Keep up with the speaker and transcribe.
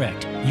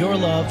Your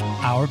love,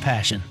 our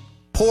passion.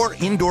 Poor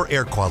indoor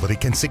air quality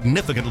can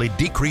significantly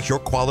decrease your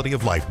quality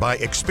of life by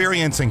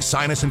experiencing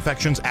sinus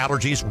infections,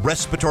 allergies,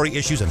 respiratory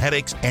issues, and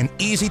headaches. An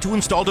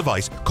easy-to-install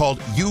device called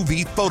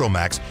UV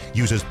Photomax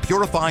uses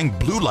purifying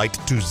blue light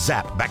to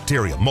zap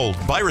bacteria, mold,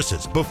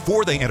 viruses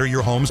before they enter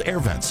your home's air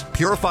vents.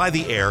 Purify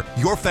the air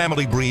your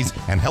family breathes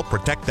and help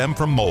protect them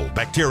from mold,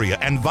 bacteria,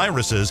 and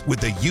viruses with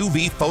the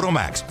UV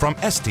Photomax from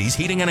Estes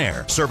Heating and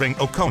Air, serving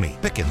Oconee,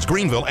 Pickens,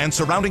 Greenville, and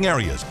surrounding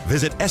areas.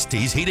 Visit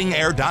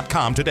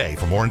EstesHeatingAir.com today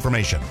for more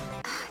information.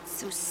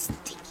 So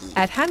sticky.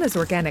 At Hannah's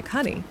Organic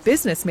Honey,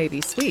 business may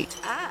be sweet,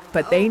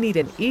 but they need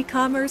an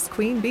e-commerce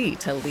queen bee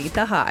to lead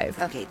the hive.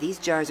 Okay, these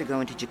jars are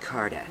going to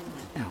Jakarta.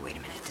 Oh, wait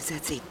a minute. Does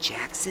that say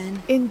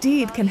Jackson?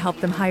 Indeed can help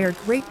them hire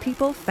great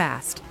people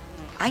fast.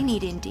 I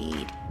need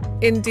Indeed.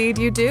 Indeed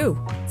you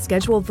do.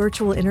 Schedule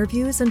virtual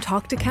interviews and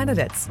talk to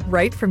candidates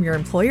right from your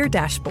employer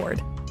dashboard.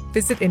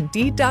 Visit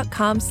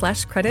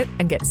Indeed.com/credit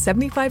and get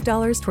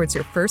 $75 towards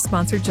your first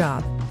sponsored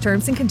job.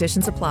 Terms and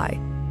conditions apply.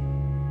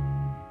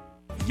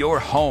 Your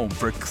home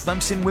for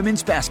Clemson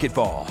women's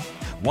basketball.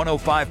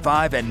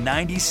 105.5 and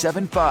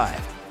 97.5.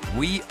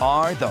 We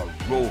are the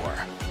Roar,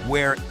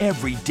 where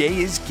every day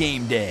is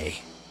game day.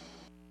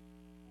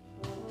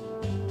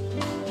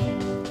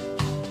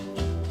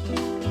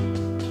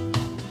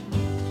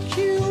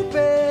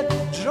 Cupid,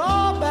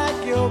 draw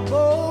back your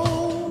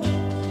bow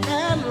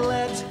and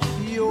let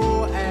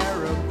your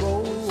arrow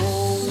go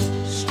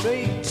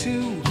straight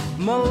to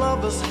my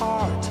lover's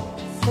heart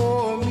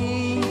for me.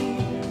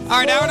 All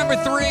right, hour number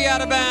 3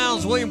 out of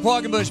bounds. William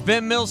Qualkenbush,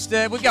 Ben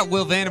Milstead. We've got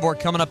Will Vandervort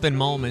coming up in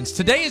moments.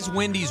 Today is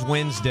Wendy's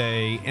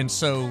Wednesday, and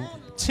so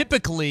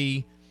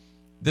typically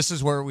this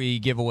is where we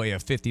give away a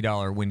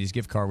 $50 Wendy's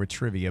gift card with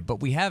trivia.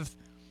 But we have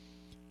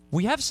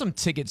some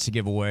tickets to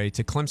give away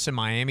to Clemson,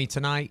 Miami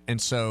tonight,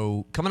 and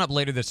so coming up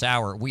later this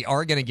hour, we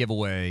are going to give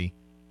away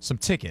some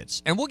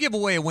tickets, and we'll give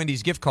away a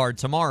Wendy's gift card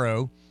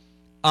tomorrow.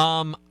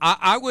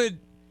 I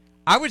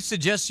would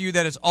suggest to you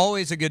that it's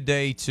always a good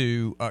day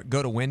to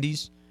go to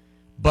Wendy's.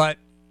 But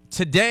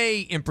today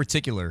in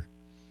particular,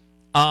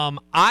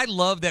 I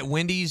love that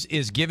Wendy's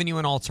is giving you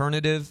an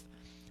alternative.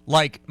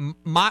 Like,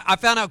 I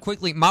found out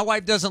quickly, my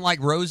wife doesn't like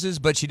roses,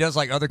 but she does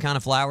like other kind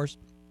of flowers.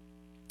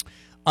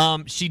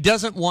 She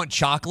doesn't want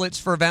chocolates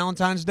for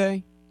Valentine's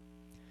Day,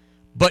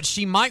 but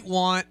she might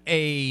want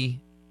a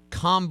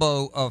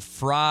combo of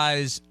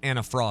fries and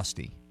a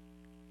Frosty.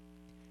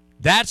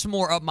 That's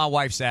more up my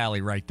wife's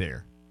alley right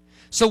there.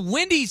 So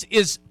Wendy's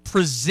is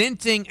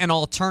presenting an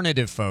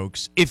alternative,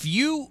 folks.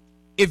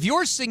 If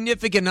your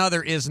significant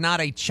other is not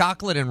a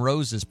chocolate and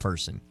roses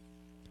person,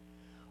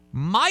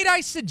 might I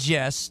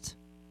suggest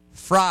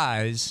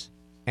fries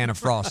and a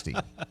Frosty?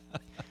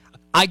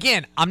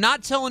 Again, I'm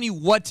not telling you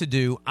what to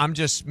do. I'm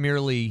just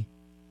merely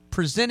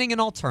presenting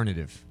an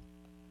alternative.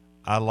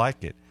 I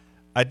like it.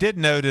 I did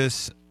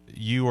notice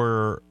you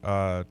were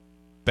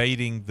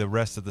baiting the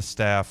rest of the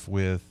staff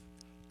with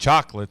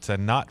chocolates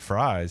and not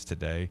fries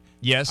today.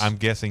 Yes. I'm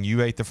guessing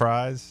you ate the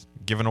fries,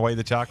 giving away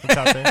the chocolates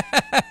out there?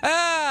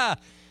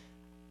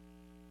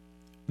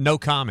 No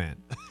comment.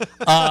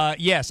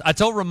 Yes, I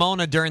told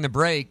Ramona during the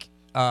break,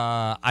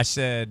 I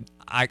said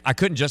I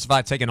couldn't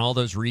justify taking all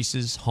those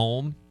Reese's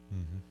home,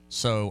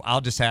 so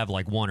I'll just have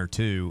like 1 or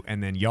 2,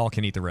 and then y'all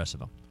can eat the rest of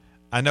them.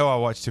 I know I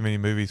watched too many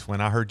movies when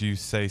I heard you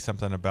say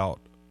something about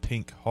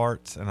pink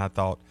hearts, and I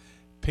thought,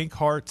 pink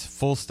hearts,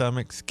 full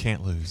stomachs,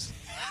 can't lose.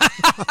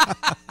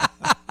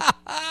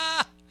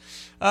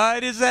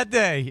 It is that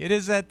day. It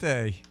is that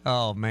day.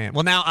 Oh, man.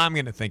 Well, now I'm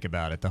going to think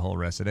about it the whole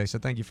rest of the day, so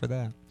thank you for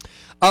that.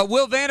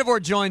 Will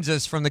Vandervort joins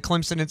us from the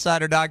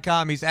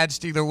ClemsonInsider.com. He's at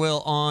Steeler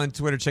Will on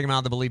Twitter. Check him out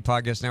on the Believe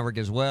Podcast Network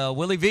as well.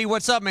 Willie V,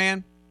 what's up,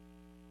 man?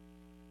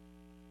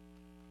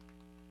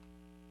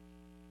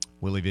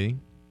 Willie V,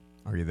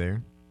 are you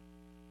there?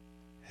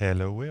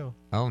 Hello, Will.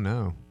 Oh,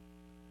 no.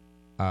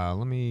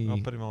 I'll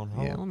put him on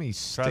hold. Yeah, let me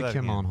stick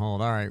him on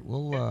hold. All right,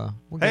 we'll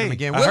get him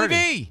again. I Willie heard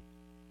V!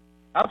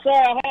 I'm sorry,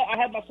 I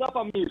had myself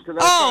on mute.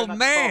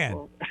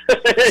 Man.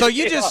 So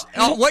you just,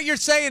 what you're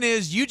saying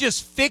is you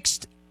just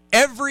fixed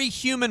every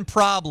human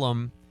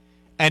problem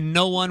and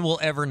no one will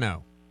ever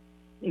know.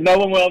 No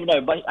one will ever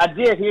know. But I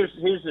did.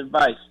 Here's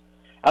advice.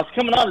 I was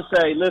coming on to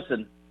say,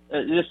 listen,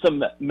 just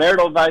some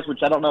marital advice,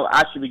 which I don't know.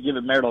 I should be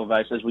giving marital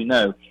advice, as we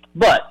know.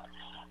 But,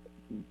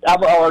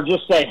 or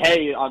just say,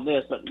 hey, on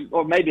this.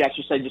 Or maybe I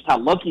should say just how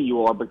lucky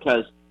you are,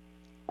 because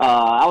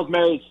I was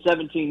married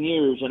 17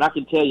 years, and I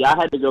can tell you I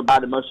had to go buy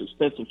the most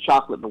expensive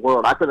chocolate in the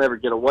world. I could never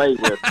get away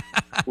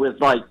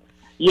with like,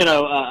 a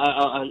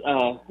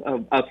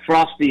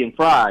Frosty and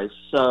fries.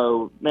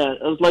 So, man,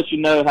 I'll just let you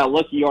know how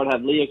lucky you are to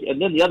have Leah.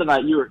 And then the other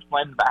night you were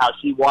explaining about how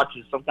she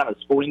watches some kind of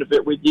sporting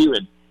event with you,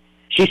 and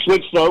she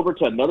switched over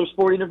to another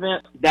sporting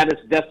event. That is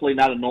definitely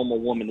not a normal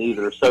woman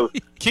either. So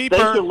keep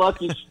thank her. your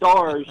lucky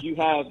stars you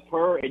have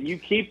her, and you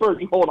keep her and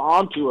you hold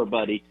on to her,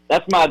 buddy.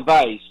 That's my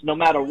advice, no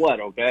matter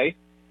what, okay?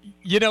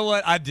 You know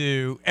what I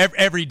do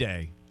every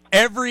day?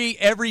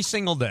 Every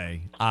single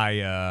day,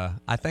 I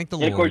thank the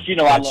Lord. Of course, you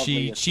know I that love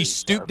she Leah,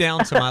 stooped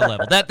down to my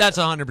level. That's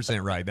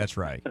 100% right. That's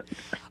right.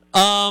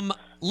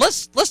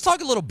 Let's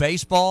talk a little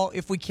baseball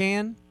if we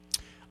can.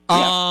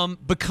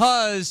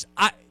 Because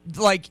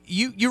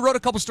you wrote a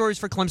couple stories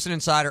for Clemson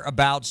Insider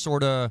about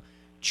sort of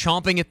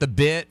chomping at the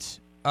bit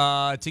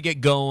to get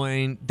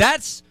going.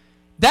 That's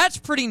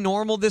pretty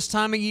normal this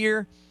time of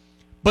year.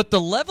 But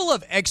the level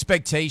of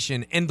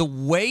expectation and the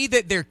way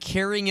that they're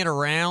carrying it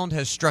around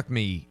has struck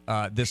me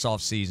this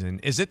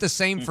offseason. Is it the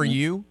same for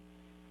you?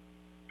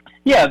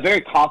 Yeah, a very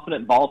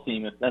confident ball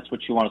team, if that's what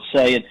you want to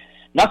say. And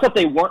not that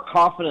they weren't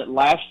confident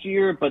last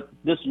year, but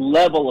this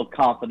level of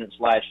confidence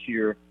last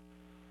year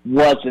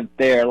wasn't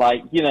there.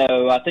 Like,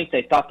 I think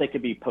they thought they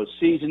could be a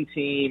postseason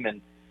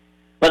team,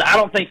 but I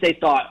don't think they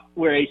thought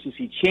we're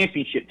ACC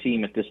championship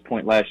team at this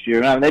point last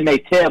year. Now, they may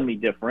tell me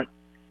different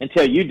and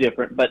tell you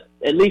different, but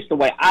at least the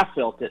way I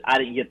felt it, I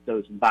didn't get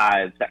those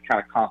vibes, that kind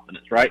of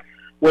confidence, right?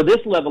 Well, this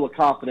level of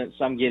confidence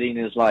I'm getting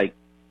is like,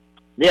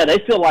 yeah, they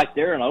feel like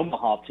they're an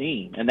Omaha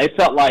team, and they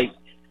felt like,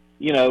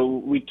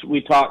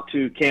 we talked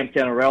to Cam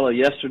Canarella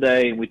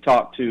yesterday, and we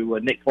talked to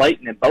Nick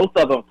Clayton, and both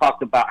of them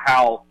talked about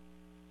how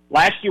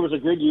last year was a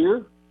good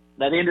year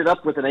that ended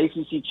up with an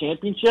ACC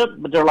championship,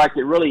 but they're like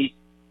it really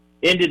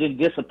ended in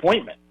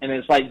disappointment, and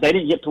it's like they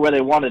didn't get to where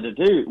they wanted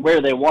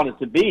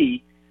to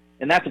be,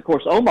 and that's of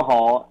course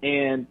Omaha,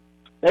 and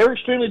they were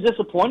extremely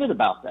disappointed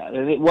about that.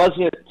 And it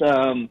wasn't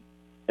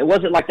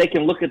like they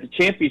can look at the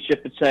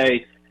championship and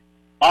say,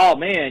 oh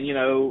man,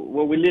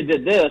 well we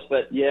did this,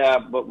 but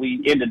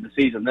we ended the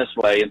season this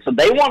way, and so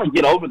they want to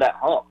get over that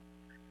hump,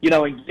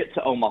 and get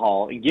to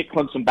Omaha and get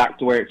Clemson back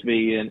to where it's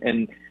be,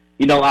 and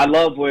I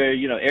love where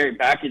Eric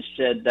Backage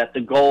said that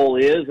the goal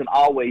is and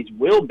always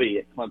will be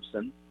at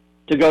Clemson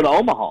to go to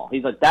Omaha.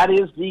 He's like, that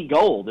is the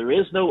goal. There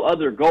is no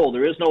other goal.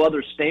 There is no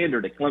other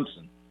standard at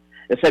Clemson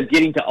except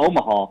getting to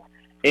Omaha.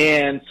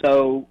 And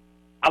so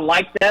I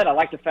like that. I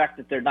like the fact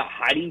that they're not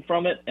hiding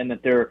from it and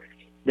that they're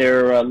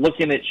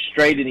looking it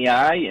straight in the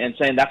eye and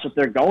saying that's what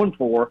they're going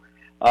for.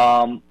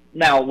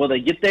 Now, will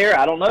they get there?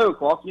 I don't know,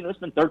 Clark. It's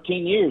been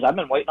 13 years. I've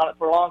been waiting on it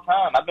for a long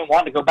time. I've been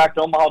wanting to go back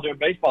to Omaha during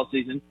baseball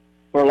season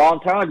for a long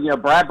time.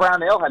 Brad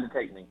Brownell had to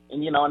take me.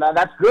 And, now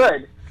that's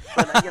good.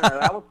 But,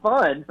 that was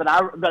fun. But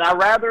I'd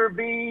rather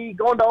be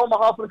going to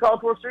Omaha for the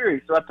College World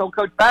Series. So I told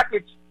Coach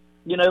Backage,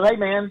 hey,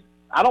 man,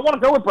 I don't want to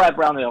go with Brad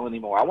Brownell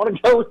anymore. I want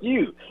to go with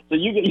you. So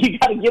you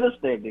got to get us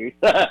there, dude.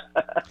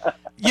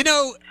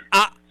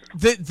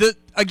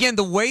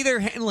 The way they're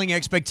handling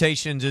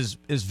expectations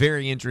is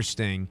very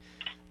interesting.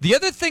 The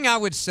other thing I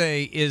would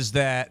say is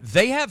that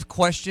they have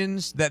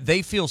questions that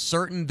they feel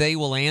certain they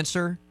will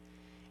answer,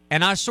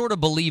 and I sort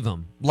of believe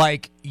them.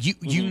 Like,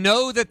 you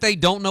know that they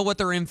don't know what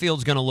their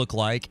infield's going to look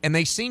like, and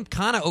they seem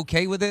kind of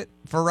okay with it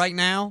for right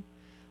now.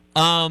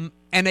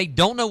 And they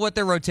don't know what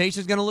their rotation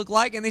is going to look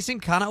like, and they seem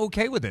kind of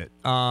okay with it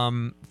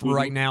for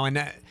right now. And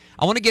I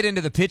want to get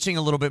into the pitching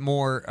a little bit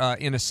more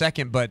in a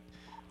second, but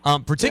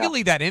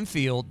particularly that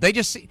infield,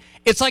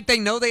 it's like they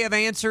know they have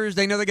answers.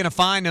 They know they're going to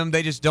find them.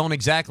 They just don't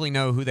exactly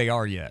know who they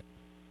are yet.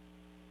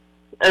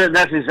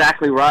 That's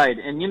exactly right.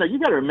 And, you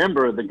got to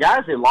remember, the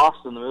guys they lost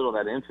in the middle of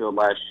that infield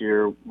last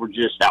year were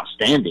just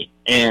outstanding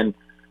and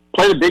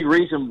played a big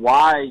reason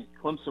why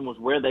Clemson was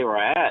where they were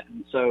at.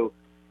 And so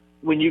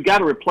when you got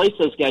to replace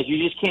those guys,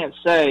 you just can't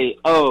say,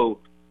 oh,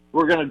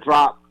 we're going to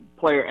drop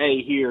player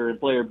A here and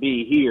player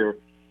B here,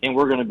 and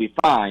we're going to be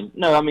fine.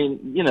 No, I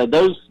mean,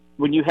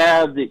 when you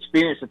have the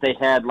experience that they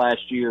had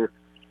last year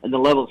and the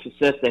level of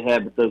success they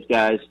had with those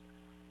guys,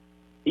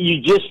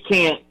 you just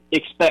can't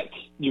expect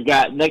your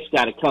next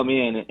guy to come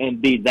in and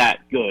be that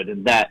good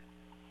and that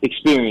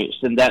experienced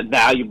and that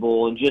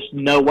valuable and just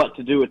know what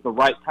to do at the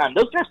right time.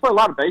 Those guys play a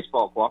lot of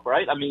baseball, Clark,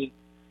 right? I mean,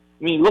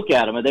 look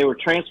at them. They were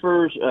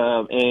transfers,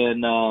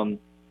 and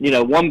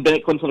one been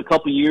at Clemson a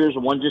couple of years,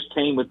 and one just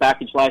came with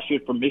Backage last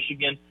year from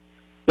Michigan.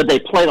 But they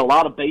played a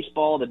lot of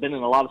baseball. They've been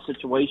in a lot of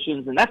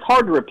situations, and that's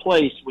hard to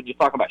replace when you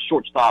talk about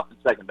shortstop and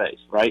second base,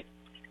 right?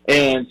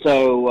 And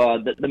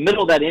so the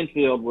middle of that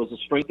infield was a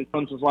strength of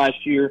Clemson's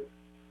last year.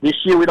 This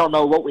year we don't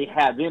know what we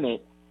have in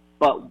it,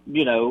 but,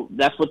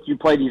 that's what you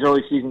play these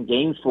early season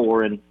games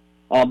for. And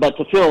but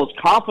to feel as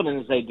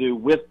confident as they do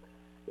with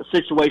a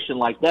situation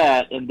like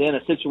that, and then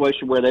a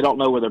situation where they don't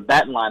know where their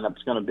batting lineup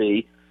is going to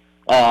be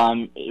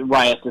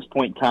right at this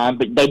point in time,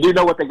 but they do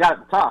know what they got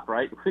at the top,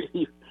 right?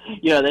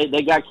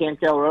 They got Cam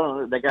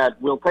Calderon, they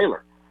got Will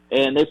Taylor,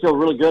 and they feel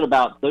really good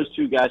about those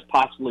two guys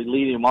possibly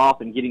leading them off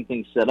and getting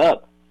things set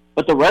up.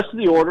 But the rest of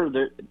the order,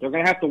 they're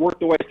going to have to work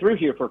their way through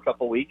here for a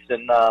couple of weeks,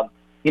 and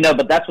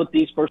but that's what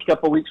these first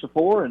couple of weeks are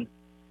for. And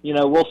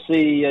we'll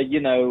see.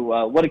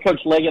 What did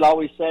Coach Leggett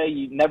always say?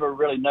 You never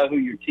really know who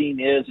your team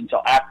is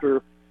until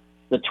after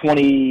the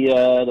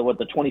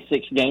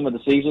 26th game of the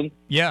season.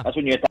 Yeah, that's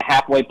when you're at the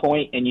halfway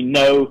point, and you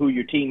know who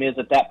your team is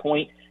at that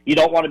point. You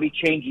don't want to be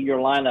changing your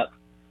lineup,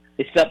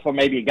 except for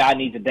maybe a guy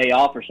needs a day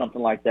off or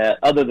something like that.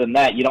 Other than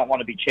that, you don't want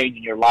to be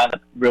changing your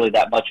lineup really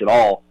that much at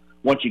all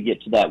once you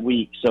get to that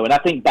week. So, and I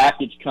think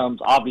Backage comes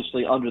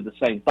obviously under the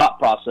same thought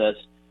process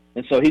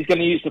And so he's going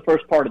to use the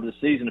first part of the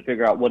season to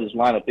figure out what his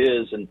lineup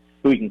is and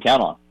who he can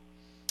count on.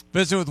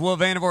 Visit with Will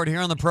Vandervort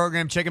here on the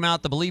program. Check him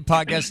out, the Believe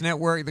Podcast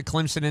Network, the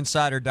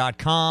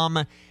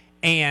ClemsonInsider.com,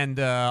 and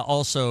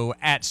also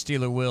at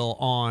Steeler Will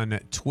on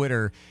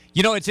Twitter.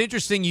 You know, it's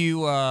interesting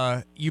you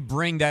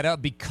bring that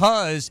up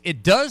because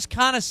it does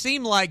kind of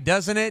seem like,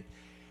 doesn't it,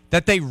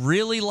 that they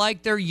really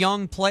like their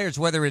young players,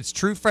 whether it's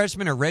true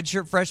freshmen or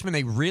redshirt freshmen.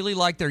 They really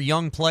like their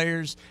young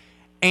players,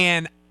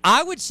 and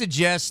I would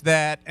suggest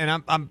that.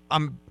 And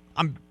I'm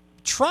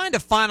trying to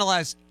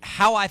finalize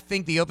how I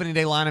think the opening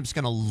day lineup is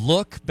going to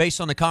look based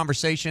on the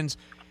conversations.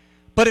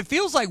 But it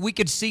feels like we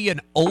could see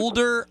an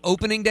older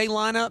opening day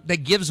lineup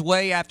that gives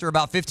way after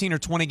about 15 or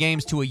 20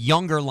 games to a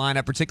younger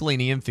lineup, particularly in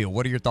the infield.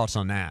 What are your thoughts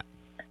on that?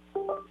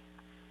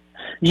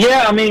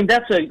 Yeah, I mean,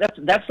 that's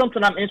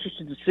something I'm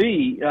interested to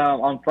see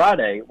on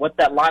Friday, what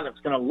that lineup's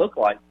going to look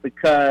like,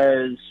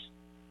 because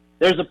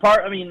there's a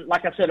part, I mean,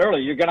 like I said earlier,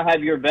 you're going to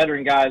have your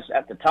veteran guys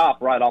at the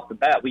top right off the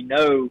bat. We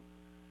know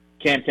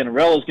Cam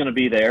Cannarello is going to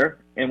be there,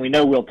 and we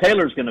know Will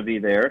Taylor's going to be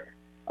there.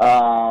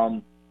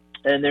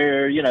 And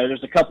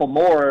there's a couple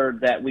more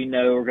that we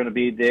know are going to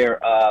be there.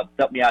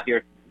 Help me out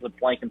here with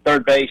blank. And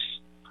third base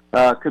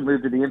could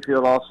move to the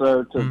infield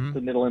also, to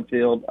the middle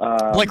infield.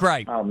 Blake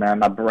Wright. Oh, man.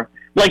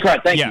 Blake Wright,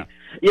 thank you.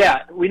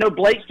 Yeah, we know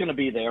Blake's going to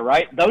be there,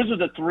 right? Those are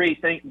the three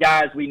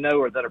guys we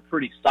know that are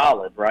pretty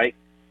solid, right?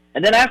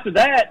 And then after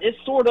that, it's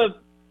sort of,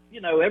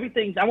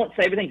 everything's – I won't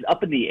say everything's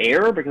up in the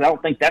air because I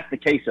don't think that's the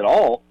case at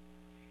all.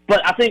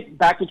 But I think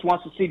Bakich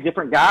wants to see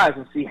different guys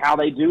and see how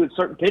they do in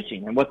certain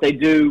pitching and what they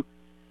do –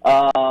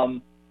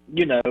 in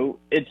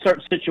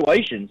certain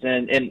situations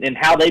and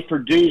how they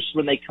produce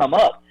when they come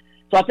up.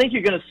 So I think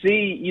you're going to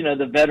see,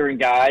 the veteran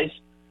guys,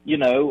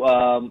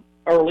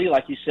 early,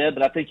 like you said,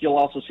 but I think you'll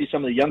also see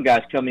some of the young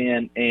guys come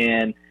in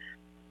and,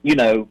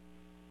 Bakich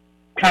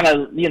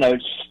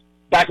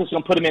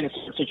going to put them in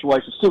certain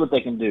situations, see what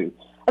they can do.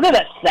 I think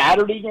that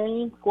Saturday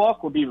game,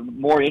 Quack, will be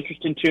more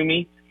interesting to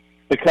me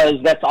because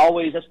that's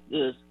always,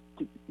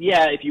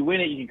 if you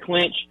win it, you can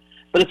clinch.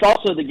 But it's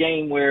also the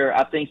game where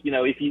I think, if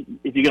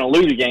you're going to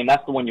lose a game,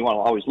 that's the one you want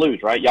to always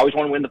lose, right? You always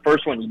want to win the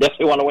first one. You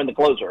definitely want to win the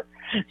closer.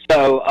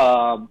 So,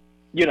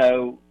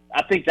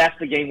 I think that's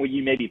the game where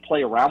you maybe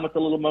play around with a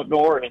little bit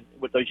more and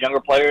with those younger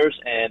players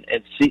and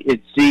see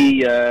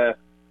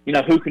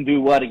who can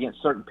do what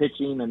against certain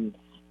pitching. And,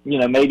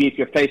 maybe if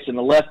you're facing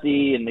the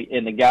lefty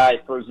and the guy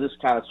throws this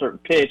kind of certain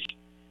pitch,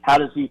 how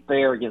does he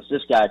fare against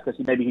this guy? Because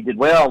maybe he did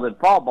well in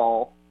fall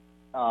ball.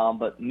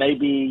 But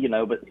maybe,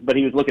 but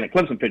he was looking at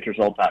Clemson pitchers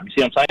all the time. You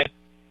see what I'm saying?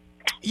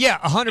 Yeah,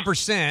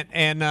 100%.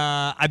 And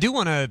I do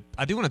want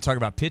to talk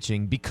about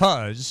pitching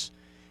because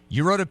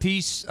you wrote a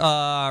piece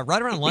right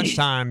around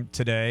lunchtime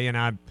today,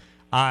 and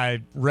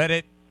I read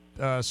it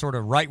sort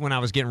of right when I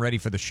was getting ready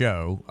for the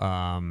show.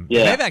 It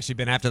may have actually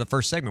been after the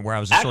first segment where I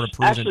was just sort of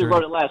perusing through. I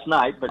actually wrote it last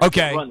night, but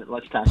okay. Run it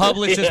lunchtime.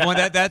 Published this one.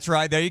 That's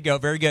right. There you go.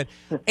 Very good.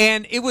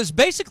 And it was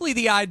basically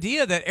the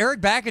idea that Eric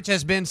Bakich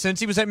has been,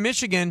 since he was at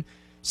Michigan,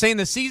 saying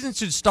the season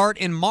should start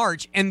in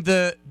March. And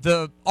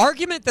the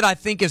argument that I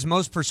think is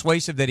most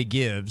persuasive that he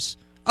gives,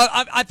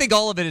 I think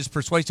all of it is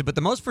persuasive, but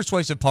the most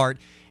persuasive part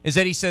is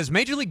that he says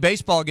Major League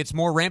Baseball gets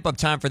more ramp-up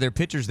time for their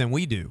pitchers than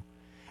we do.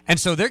 And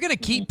so they're going to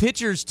keep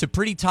pitchers to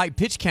pretty tight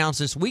pitch counts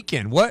this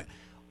weekend.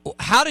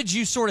 How did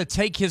you sort of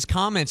take his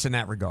comments in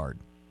that regard?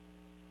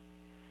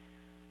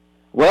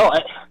 Well,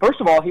 first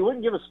of all, he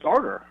wouldn't give a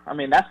starter. I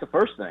mean, that's the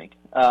first thing.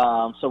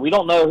 So we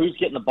don't know who's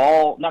getting the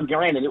ball. Now,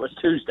 granted, it was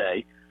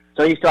Tuesday,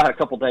 so he still had a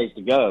couple days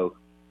to go.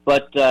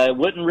 But it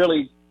wouldn't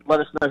really let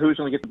us know who's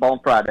going to get the ball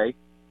on Friday.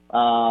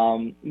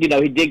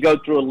 He did go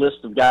through a list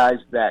of guys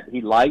that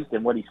he liked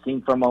and what he's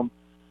seen from them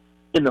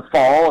in the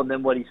fall and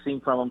then what he's seen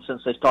from them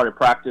since they started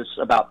practice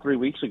about 3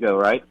 weeks ago,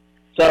 right?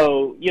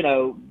 So,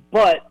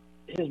 but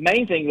his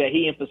main thing that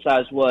he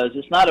emphasized was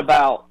it's not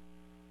about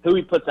who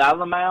he puts out on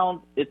the mound.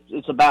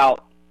 It's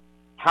about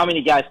how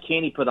many guys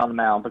can he put on the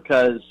mound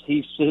because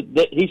he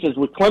says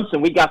with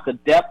Clemson we got the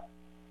depth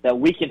that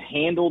we can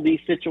handle these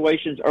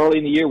situations early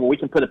in the year where we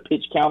can put a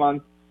pitch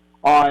count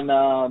on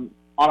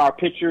our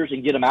pitchers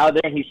and get them out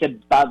of there. And he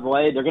said, by the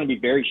way, they're going to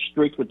be very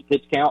strict with the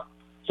pitch count.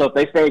 So if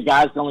they say a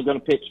guy's only going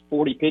to pitch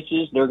 40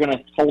 pitches, they're going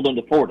to hold him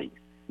to 40,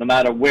 no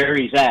matter where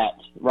he's at,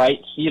 right?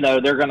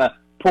 They're going to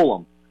pull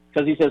him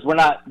because he says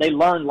they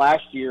learned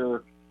last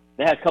year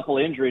they had a couple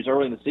of injuries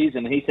early in the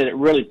season, and he said it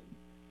really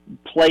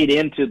played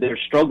into their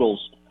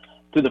struggles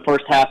through the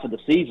first half of the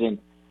season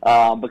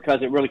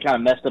because it really kind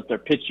of messed up their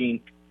pitching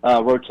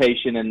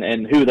rotation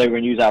and who they were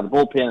going to use out of the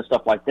bullpen and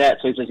stuff like that.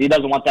 So he says he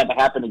doesn't want that to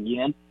happen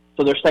again.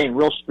 So they're staying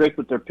real strict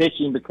with their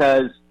pitching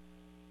because,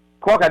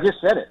 Clark, I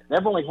just said it.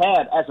 They've only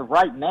had, as of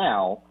right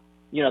now,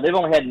 they've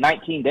only had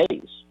 19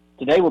 days.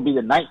 Today will be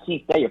the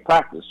 19th day of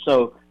practice.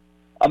 So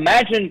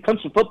imagine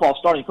Clemson football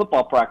starting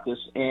football practice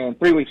and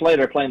 3 weeks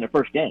later playing their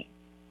first game.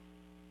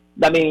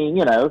 I mean,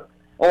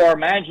 or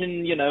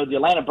imagine, the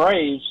Atlanta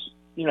Braves,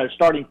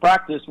 starting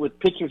practice with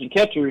pitchers and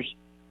catchers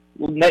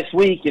next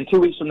week, and 2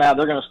 weeks from now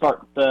they're going to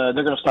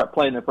start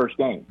playing their first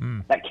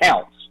game. That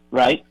counts,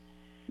 right?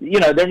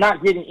 they're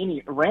not getting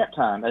any ramp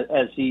time,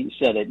 as he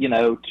said it,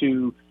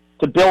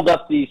 to build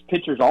up these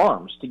pitchers'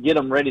 arms, to get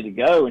them ready to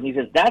go. And he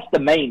says that's the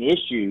main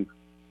issue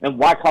and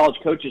why college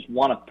coaches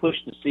want to push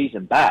the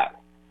season back.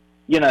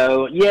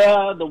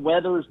 The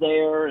weather's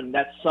there, and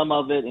that's some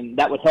of it, and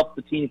that would help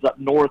the teams up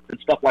north and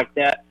stuff like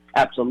that.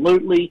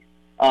 Absolutely.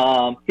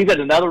 He said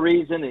another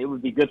reason it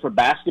would be good for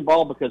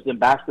basketball, because then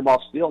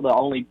basketball's still the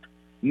only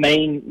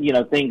main,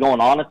 thing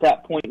going on at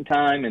that point in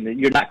time, and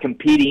you're not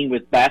competing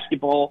with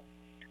basketball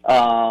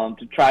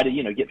to try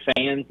to, get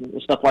fans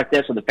and stuff like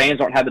that, so the fans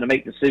aren't having to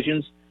make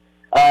decisions.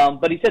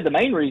 But he said the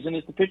main reason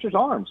is the pitcher's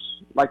arms.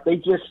 Like,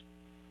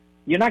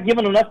 you're not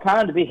giving them enough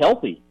time to be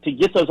healthy, to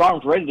get those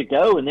arms ready to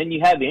go, and then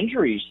you have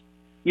injuries,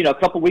 a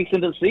couple weeks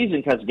into the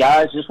season because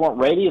guys just weren't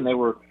ready and they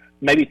were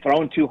maybe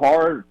throwing too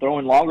hard,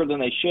 throwing longer than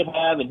they should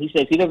have. And he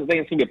says he doesn't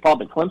think it's going to be a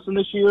problem at Clemson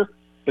this year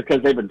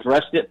because they've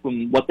addressed it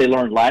from what they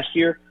learned last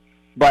year.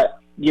 But,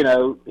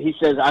 he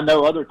says, I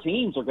know other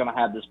teams are going to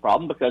have this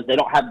problem because they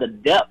don't have the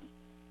depth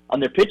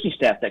on their pitching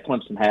staff that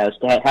Clemson has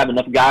to have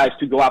enough guys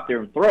to go out there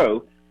and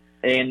throw.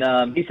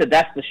 And he said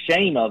that's the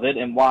shame of it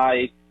and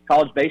why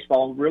college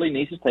baseball really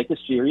needs to take a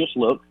serious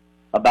look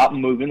about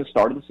moving the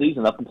start of the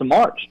season up into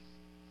March.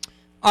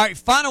 All right,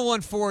 final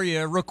one for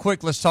you real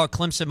quick. Let's talk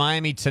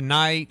Clemson-Miami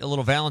tonight, a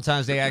little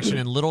Valentine's Day action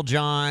in Little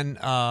John.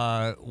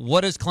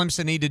 What does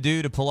Clemson need to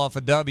do to pull off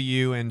a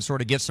W and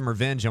sort of get some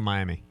revenge on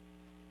Miami?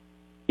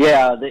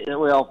 Yeah,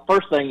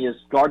 first thing is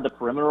guard the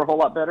perimeter a whole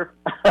lot better.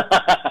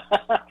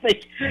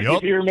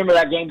 If you remember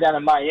that game down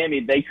in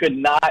Miami, they could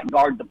not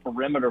guard the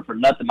perimeter for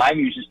nothing.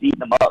 Miami was just eating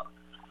them up.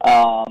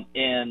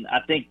 And I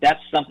think that's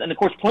something. And, of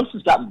course,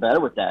 Clemson's gotten better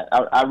with that.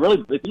 I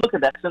really, if you look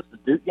at that since the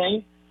Duke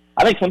game,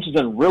 I think Clemson's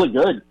been really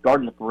good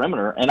guarding the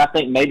perimeter. And I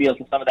think maybe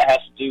some of that has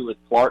to do with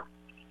Clark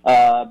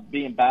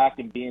being back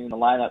and being in the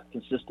lineup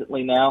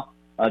consistently now.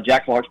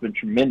 Jack Clark's been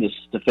tremendous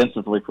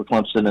defensively for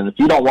Clemson. And if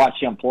you don't watch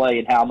him play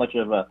and how much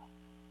of a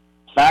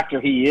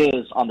factor he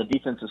is on the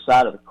defensive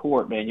side of the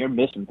court, man, you're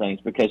missing things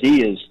because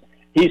he's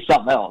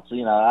something else.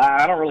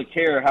 I don't really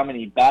care how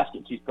many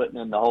baskets he's putting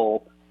in the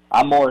hole.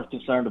 I'm more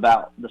concerned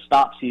about the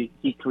stops he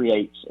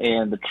creates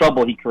and the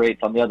trouble he creates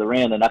on the other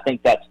end, and I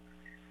think that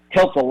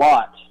helps a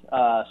lot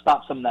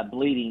stop some of that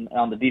bleeding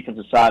on the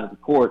defensive side of the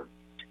court.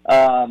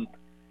 But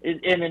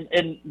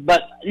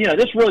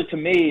this really to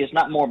me is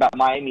not more about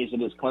Miami as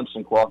it is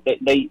Clemson. Clark,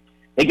 they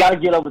got to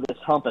get over this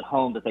hump at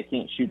home that they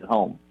can't shoot at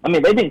home. I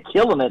mean, they've been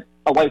killing it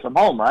away from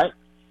home, right?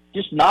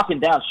 Just knocking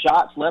down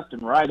shots left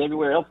and right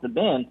everywhere else they've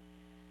been,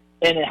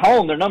 and at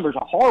home their numbers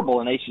are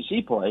horrible in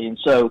ACC play, and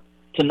so.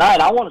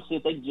 Tonight, I want to see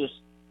if they can just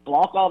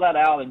block all that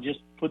out and just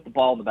put the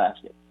ball in the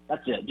basket.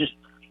 That's it.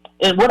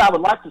 And what I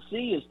would like to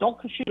see is don't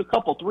shoot a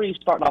couple threes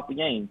starting off the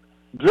game.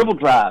 Dribble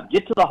drive,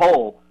 get to the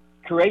hole,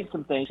 create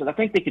some things. And I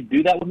think they could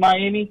do that with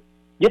Miami.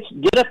 Get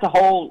at the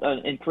hole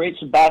and create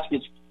some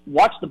baskets.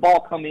 Watch the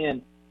ball come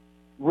in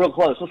real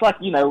close. It's like,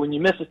 when you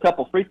miss a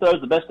couple free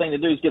throws, the best thing to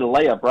do is get a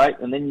layup, right?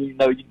 And then you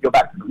can go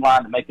back to the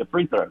line to make a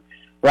free throw,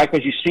 right?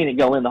 Because you've seen it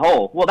go in the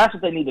hole. Well, that's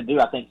what they need to do,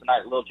 I think,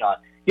 tonight at Lil John.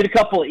 Get a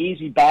couple of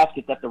easy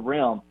baskets at the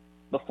rim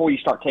before you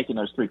start taking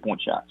those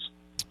three-point shots.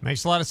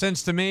 Makes a lot of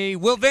sense to me.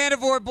 Will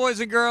Vandervort, boys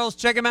and girls,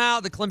 check him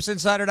out,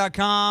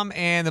 theclemsoninsider.com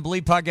and the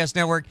Believe Podcast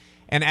Network,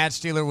 and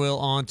 @SteelerWill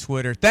on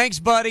Twitter. Thanks,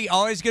 buddy.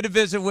 Always good to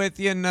visit with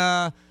you,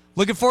 and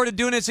looking forward to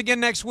doing this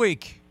again next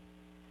week.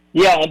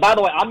 Yeah, and by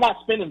the way, I'm not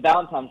spending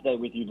Valentine's Day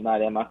with you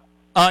tonight, am I?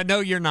 No,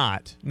 you're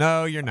not.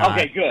 No, you're not.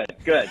 Okay, good.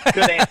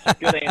 Good answer.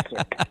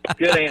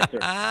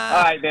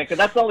 All right, man, because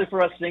that's only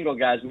for us single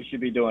guys we should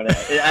be doing it.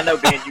 I know,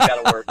 Ben, you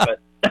got to work, but.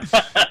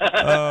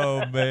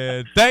 Oh,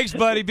 man. Thanks,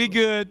 buddy. Be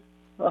good.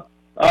 All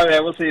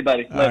right, we'll see you,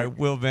 buddy. Later. All right,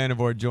 Will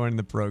Vandervort joining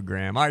the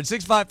program. All right,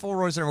 654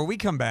 Royce Center. When we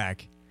come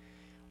back,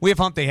 we have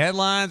Hump Day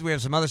headlines. We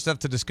have some other stuff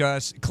to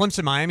discuss.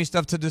 Clemson-Miami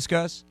stuff to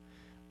discuss.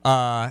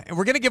 And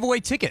we're going to give away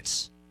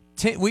tickets.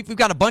 We've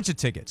got a bunch of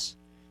tickets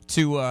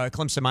to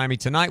Clemson-Miami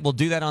tonight. We'll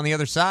do that on the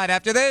other side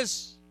after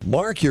this.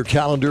 Mark your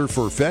calendar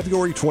for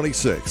February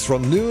 26th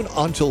from noon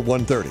until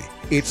 1:30.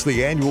 It's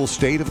the annual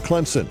State of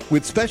Clemson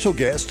with special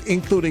guests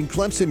including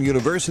Clemson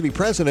University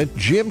President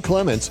Jim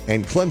Clements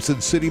and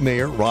Clemson City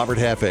Mayor Robert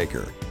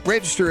Halfacre.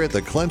 Register at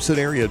the Clemson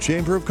Area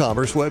Chamber of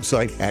Commerce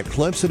website at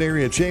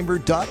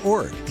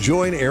clemsonareachamber.org.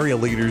 Join area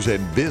leaders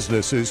and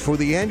businesses for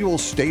the annual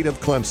State of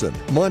Clemson,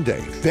 Monday,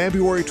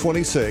 February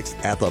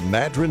 26th at the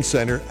Madron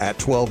Center at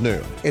 12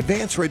 noon.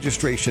 Advance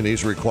registration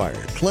is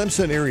required.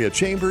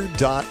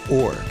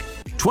 clemsonareachamber.org.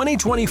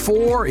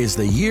 2024 is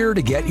the year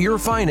to get your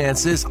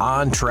finances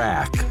on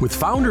track. With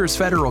Founders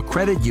Federal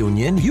Credit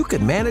Union, you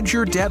can manage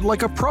your debt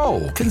like a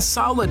pro.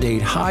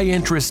 Consolidate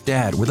high-interest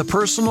debt with a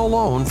personal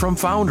loan from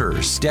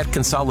Founders. Debt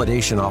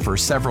consolidation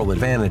offers several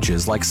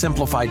advantages like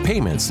simplified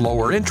payments,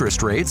 lower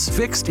interest rates,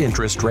 fixed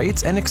interest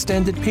rates, and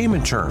extended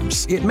payment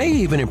terms. It may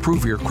even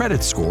improve your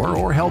credit score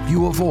or help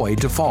you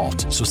avoid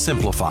default. So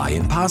simplify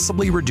and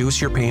possibly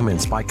reduce your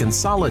payments by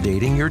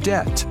consolidating your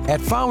debt. At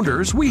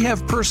Founders, we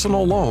have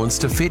personal loans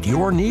to fit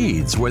your your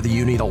needs, whether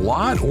you need a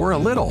lot or a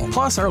little.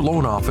 Plus, our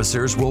loan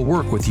officers will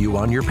work with you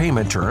on your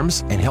payment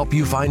terms and help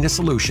you find a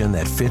solution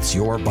that fits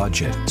your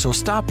budget. So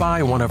stop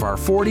by one of our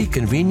 40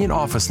 convenient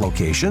office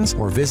locations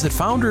or visit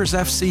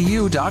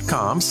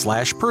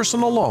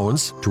foundersfcu.com/personal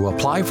loans to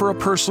apply for a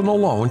personal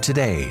loan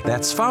today.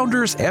 That's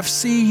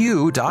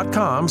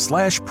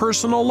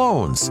foundersfcu.com/personal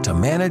loans to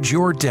manage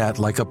your debt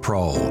like a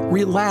pro.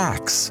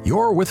 Relax.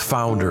 You're with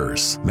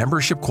Founders.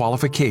 Membership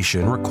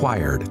qualification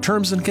required.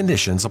 Terms and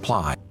conditions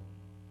apply.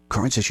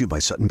 Cards issued by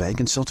Sutton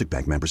Bank and Celtic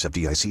Bank, members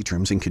FDIC.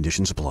 Terms and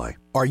conditions apply.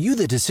 Are you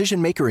the decision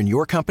maker in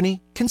your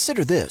company?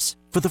 Consider this.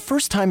 For the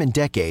first time in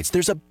decades,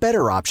 there's a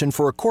better option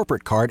for a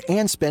corporate card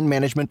and spend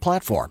management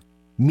platform.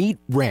 Meet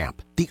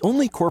Ramp, the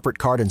only corporate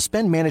card and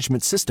spend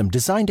management system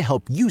designed to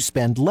help you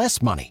spend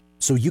less money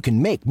so you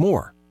can make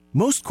more.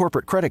 Most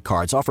corporate credit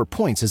cards offer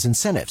points as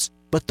incentives,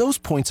 but those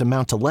points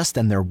amount to less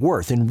than their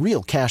worth in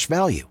real cash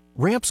value.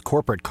 Ramp's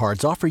corporate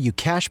cards offer you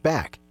cash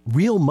back,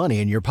 real money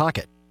in your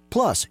pocket.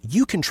 Plus,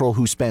 you control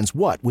who spends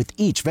what with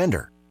each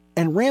vendor.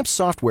 And Ramp's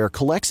software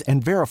collects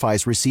and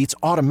verifies receipts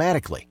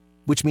automatically,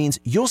 which means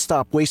you'll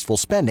stop wasteful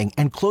spending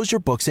and close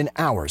your books in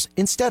hours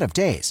instead of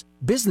days.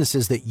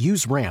 Businesses that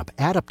use Ramp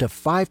add up to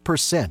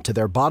 5% to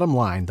their bottom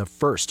line the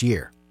first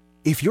year.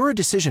 If you're a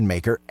decision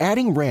maker,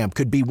 adding Ramp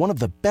could be one of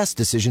the best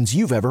decisions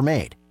you've ever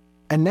made.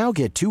 And now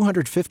get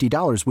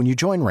 $250 when you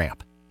join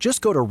Ramp.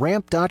 Just go to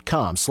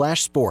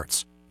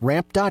ramp.com/sports.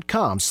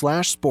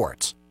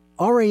 ramp.com/sports.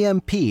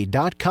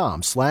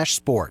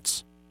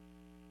 ramp.com/sports.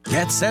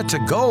 Get set to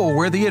go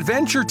where the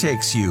adventure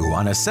takes you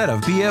on a set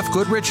of BF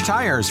Goodrich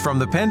tires from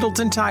the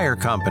Pendleton Tire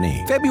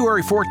Company.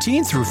 February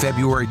 14th through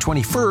February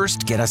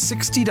 21st, get a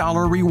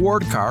 $60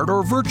 reward card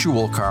or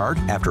virtual card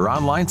after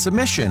online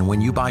submission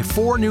when you buy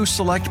 4 new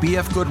select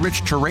BF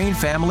Goodrich Terrain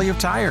family of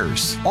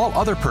tires. All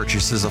other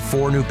purchases of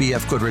 4 new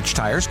BF Goodrich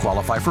tires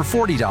qualify for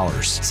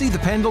 $40. See the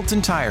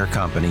Pendleton Tire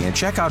Company and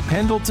check out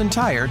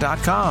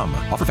pendletontire.com.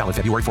 Offer valid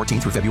February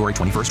 14th through February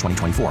 21st,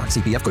 2024.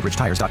 See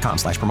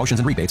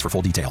bfgoodrichtires.com/promotions and rebates for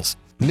full details.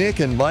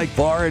 Nick and Mike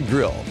Bar and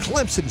Grill,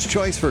 Clemson's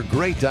choice for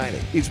great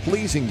dining, is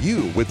pleasing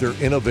you with their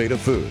innovative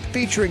food.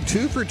 Featuring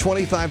 2 for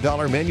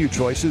 $25 menu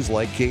choices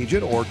like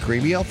Cajun or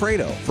Creamy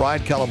Alfredo,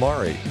 fried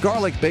calamari,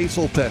 garlic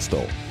basil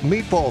pesto,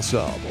 meatball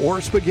sub, or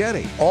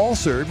spaghetti. All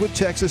served with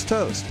Texas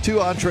toast.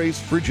 2 entrees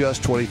for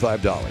just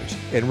 $25.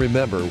 And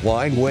remember,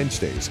 Wine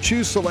Wednesdays.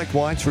 Choose select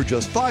wines for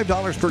just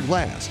 $5 per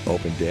glass.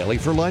 Open daily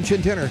for lunch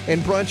and dinner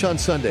and brunch on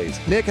Sundays.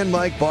 Nick and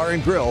Mike Bar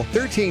and Grill,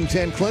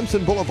 1310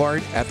 Clemson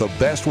Boulevard at the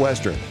Best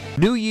Western.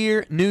 New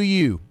year, new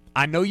you.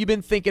 I know you've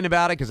been thinking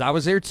about it because I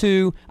was there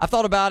too. I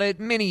thought about it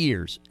many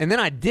years. And then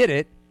I did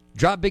it,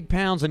 dropped big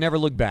pounds, and never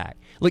looked back.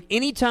 Look,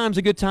 anytime's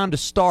a good time to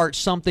start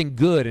something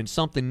good and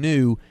something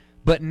new.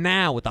 But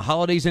now, with the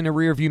holidays in the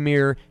rearview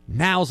mirror,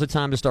 now's the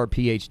time to start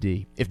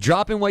PhD. If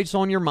dropping weight's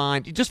on your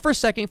mind, just for a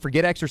second,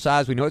 forget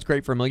exercise. We know it's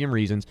great for a million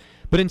reasons.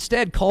 But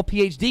instead, call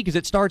PhD because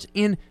it starts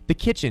in the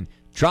kitchen.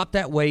 Drop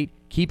that weight.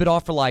 Keep it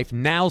off for life.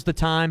 Now's the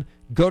time.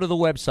 Go to the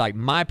website,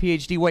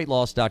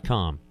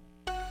 myphdweightloss.com.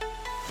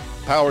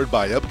 Powered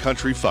by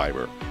Upcountry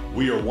Fiber.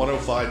 We are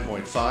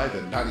 105.5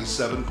 and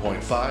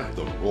 97.5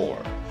 The Roar.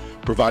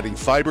 Providing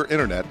fiber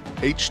internet,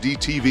 HD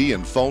TV,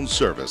 and phone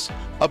service,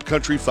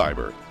 Upcountry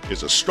Fiber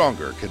is a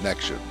stronger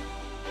connection.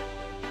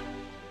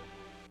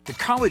 The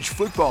college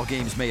football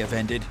games may have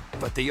ended,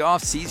 but the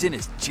offseason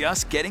is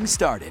just getting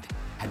started.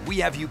 And we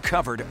have you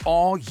covered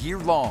all year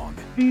long.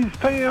 These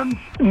fans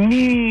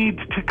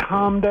need to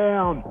calm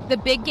down. The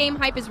big game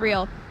hype is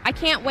real. I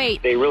can't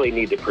wait. They really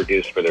need to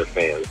produce for their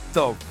fans.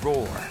 The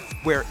Roar,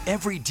 where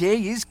every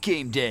day is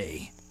game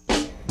day.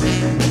 Come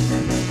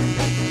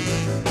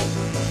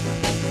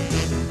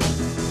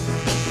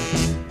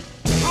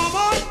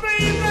on,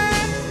 baby.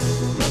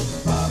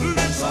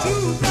 Let's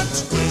do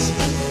that twist.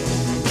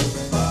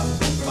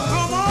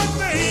 Come on,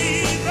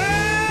 baby.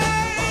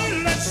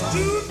 Let's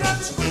do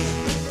that twist.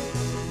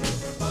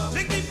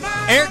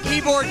 Air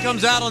keyboard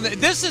comes out on the.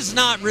 This is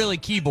not really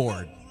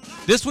keyboard.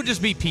 This would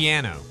just be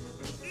piano,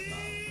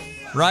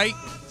 right?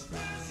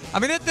 I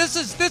mean, this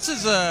is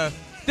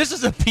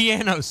a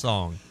piano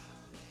song.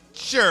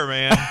 Sure,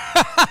 man.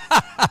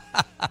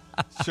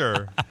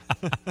 Sure.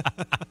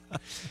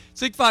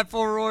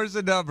 654 Roar is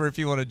the number if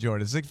you want to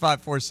join us.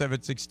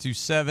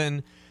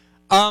 654-7627.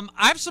 I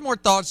have some more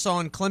thoughts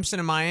on Clemson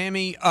and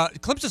Miami.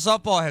 Clemson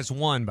softball has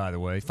won, by the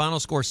way.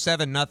 Final score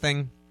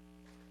 7-0.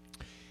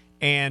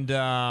 And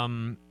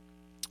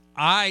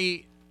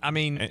I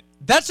mean,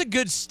 that's a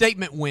good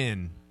statement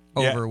win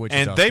over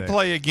Wichita and they State.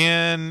 play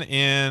again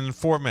in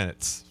 4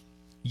 minutes.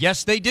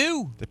 Yes, they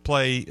do. They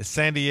play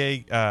San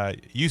Diego,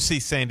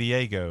 UC San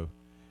Diego.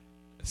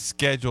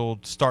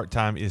 Scheduled start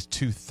time is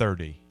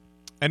 2:30.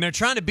 And they're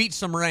trying to beat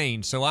some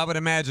rain, so I would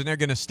imagine they're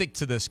going to stick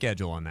to the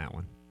schedule on that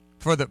one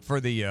for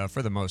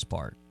the most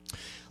part.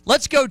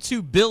 Let's go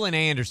to Bill and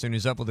Anderson,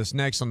 who's up with us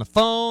next on the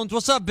phones.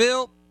 What's up,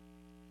 Bill?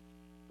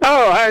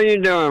 Oh, how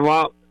you doing,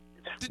 Walt?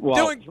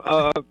 Doing.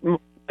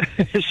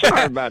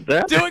 Sorry about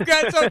that. Doing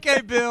great. It's okay,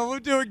 Bill. We're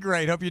doing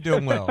great. Hope you're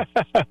doing well.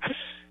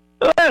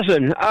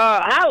 Listen,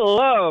 I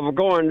love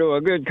going to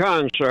a good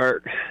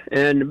concert,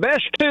 and the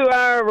best two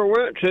I ever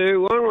went to,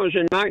 one was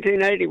in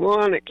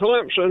 1981 at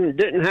Clemson,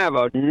 didn't have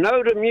a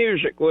note of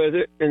music with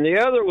it, and the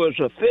other was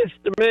a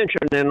Fifth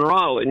Dimension in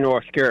Raleigh,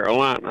 North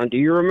Carolina. Do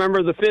you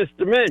remember the Fifth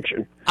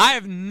Dimension? I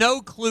have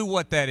no clue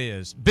what that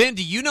is. Ben,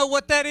 do you know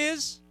what that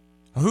is?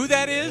 Who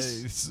that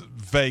is?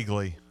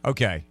 Vaguely.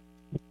 Okay.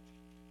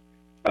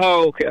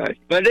 Okay,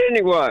 but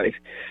anyway...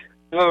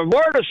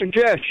 word of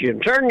suggestion,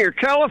 turn your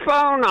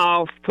telephone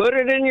off, put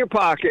it in your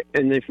pocket,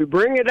 and if you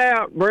bring it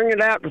out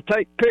to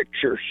take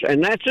pictures,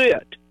 and that's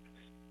it.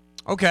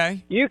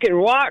 Okay. You can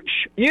record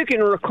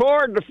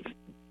the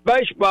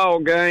baseball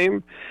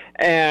game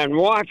and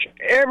watch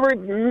every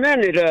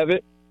minute of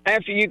it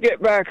after you get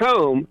back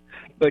home,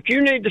 but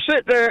you need to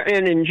sit there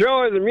and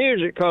enjoy the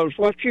music, because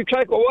what you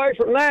take away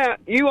from that,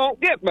 you won't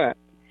get back.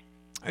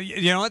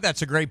 You know what?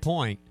 That's a great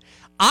point.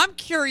 I'm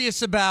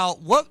curious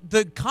about what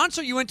the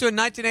concert you went to in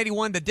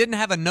 1981 that didn't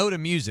have a note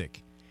of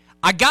music.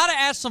 I got to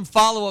ask some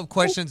follow-up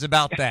questions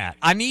about that.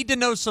 I need to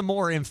know some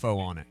more info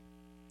on it.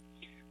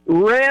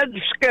 Red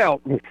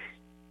Skelton.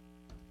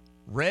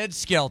 Red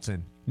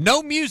Skelton.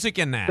 No music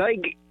in that.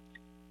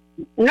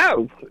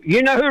 No.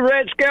 You know who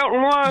Red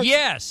Skelton was?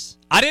 Yes.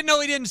 I didn't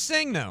know he didn't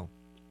sing, though.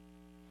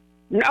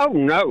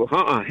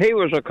 No. He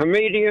was a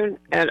comedian,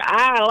 and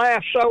I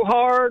laughed so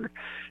hard,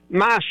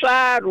 my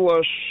side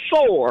was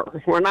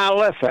sore when I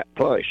left that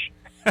place.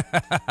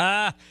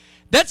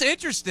 That's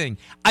interesting.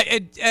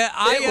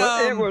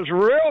 It was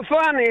real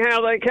funny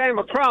how they came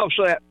across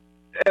that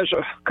as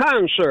a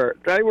concert.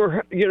 They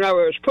were, it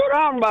was put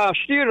on by a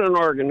student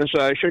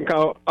organization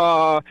called,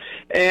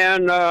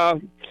 and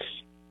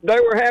they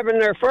were having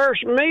their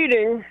first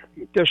meeting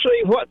to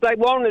see what they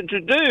wanted to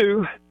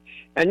do.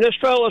 And this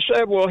fellow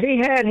said, well, he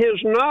had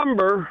his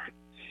number.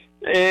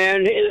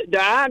 And the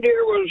idea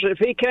was if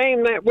he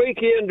came that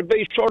weekend to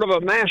be sort of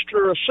a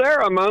master of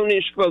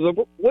ceremonies for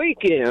the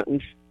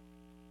weekend.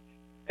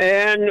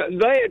 And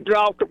they had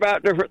talked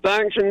about different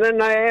things, and then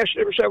they asked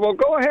him, said, well,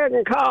 go ahead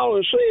and call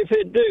and see if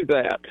he'd do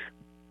that.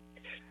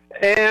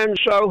 And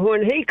so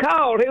when he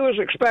called, he was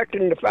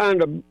expecting to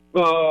find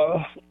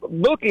a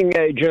booking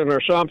agent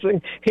or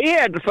something. He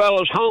had the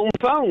fellow's home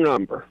phone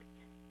number.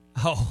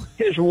 Oh.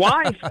 His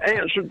wife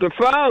answered the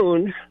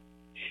phone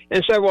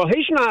and said, well,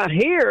 he's not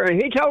here.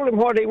 And he told him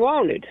what he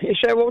wanted. He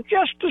said, well,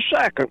 just a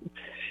second.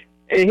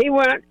 And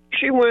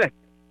she went,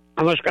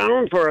 I was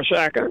gone for a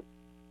second.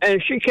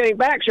 And she came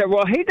back and said,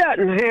 well, he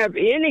doesn't have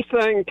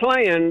anything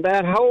planned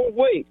that whole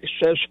week.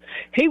 Says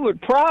he would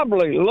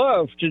probably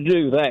love to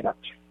do that.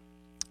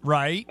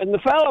 Right. And the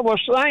fellow was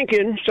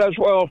thinking, says,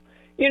 well,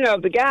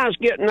 the guy's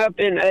getting up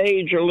in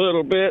age a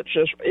little bit.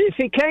 Says, if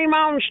he came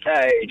on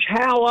stage,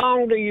 how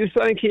long do you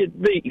think he'd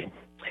be?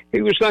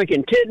 He was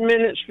thinking 10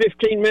 minutes,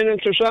 15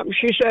 minutes or something.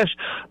 She says,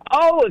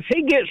 oh, if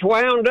he gets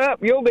wound up,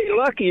 you'll be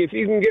lucky if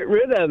you can get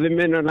rid of him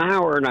in an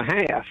hour and a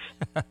half.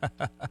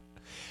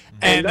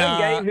 And they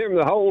gave him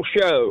the whole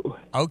show.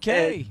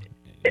 Okay.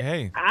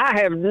 Hey. I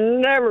have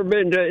never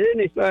been to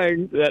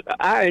anything that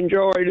I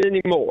enjoyed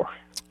anymore.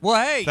 Well,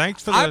 hey,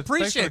 thanks for I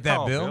appreciate that,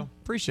 call, Bill.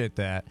 Appreciate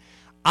that.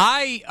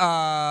 I'm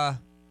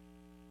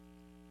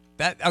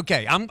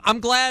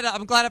glad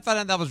I found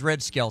out that was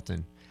Red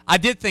Skelton. I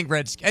did think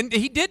and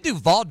he did do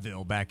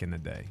vaudeville back in the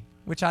day,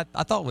 which I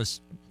thought was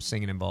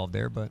singing involved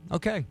there, but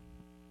okay.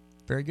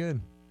 Very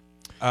good.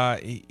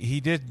 He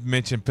did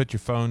mention put your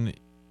phone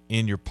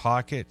in your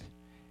pocket.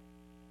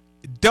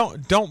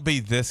 Don't be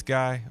this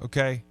guy,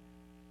 okay?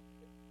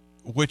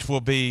 Which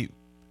will be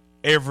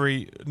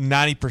every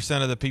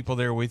 90% of the people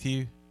there with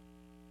you.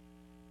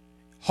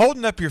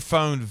 Holding up your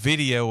phone,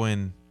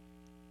 videoing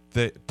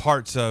the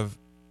parts of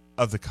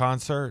the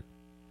concert.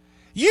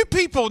 You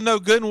people know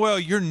good and well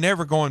you're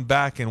never going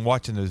back and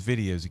watching those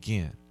videos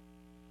again.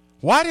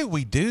 Why do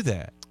we do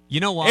that? You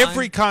know why?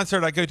 Every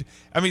concert I go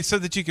to, so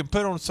that you can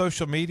put on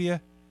social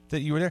media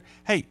that you were there.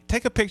 Hey,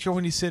 take a picture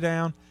when you sit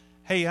down.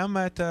 Hey, I'm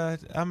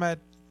at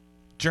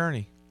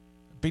Journey.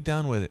 Be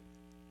done with it.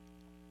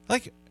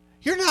 Like,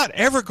 you're not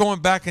ever going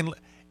back and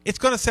it's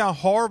going to sound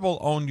horrible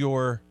on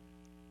your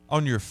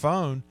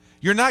phone.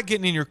 You're not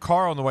getting in your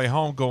car on the way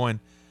home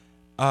going,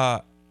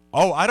 I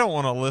don't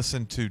want to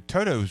listen to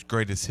Toto's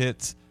greatest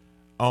hits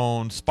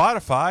on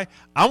Spotify.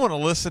 I want to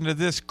listen to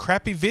this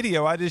crappy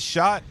video I just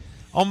shot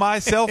on my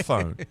cell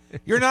phone.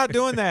 You're not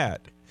doing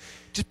that.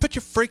 Just put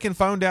your freaking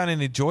phone down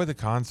and enjoy the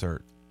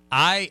concert.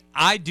 I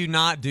do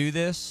not do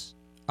this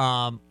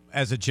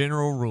as a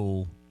general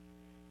rule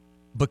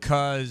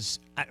because,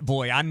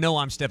 boy, I know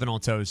I'm stepping on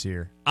toes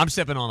here. I'm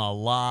stepping on a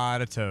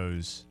lot of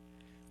toes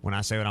when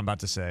I say what I'm about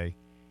to say.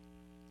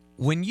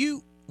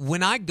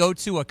 When I go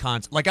to a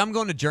concert, like I'm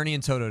going to Journey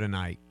and Toto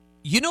tonight,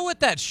 you know what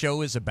that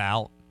show is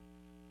about?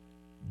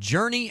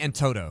 Journey and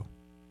Toto.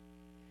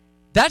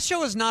 That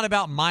show is not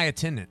about my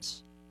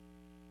attendance.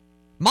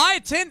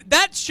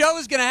 That show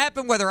is going to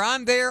happen whether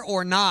I'm there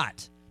or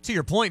not. To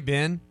your point,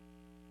 Ben.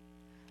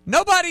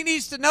 Nobody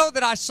needs to know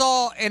that I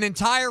saw an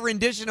entire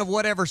rendition of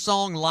whatever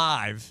song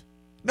live.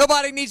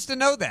 Nobody needs to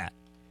know that.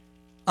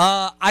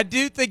 I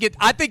do think it.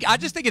 I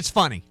just think it's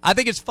funny. I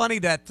think it's funny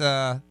that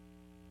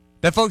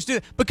that folks do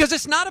it because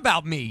it's not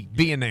about me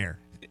being there.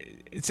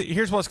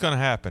 Here's what's going to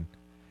happen: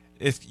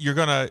 you're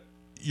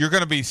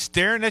gonna be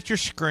staring at your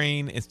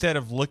screen instead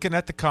of looking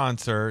at the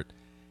concert.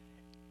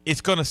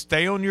 It's going to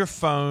stay on your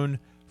phone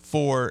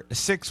for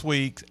 6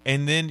 weeks,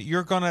 and then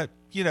you're going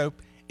to,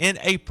 in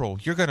April,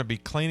 you're going to be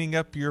cleaning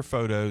up your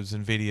photos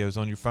and videos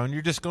on your phone.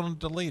 You're just going to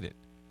delete it.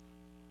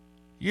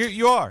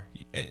 You are.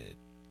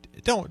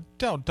 Don't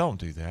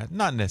do that.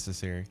 Not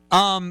necessary.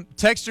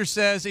 Texter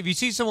says, if you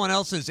see someone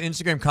else's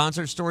Instagram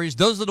concert stories,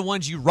 those are the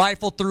ones you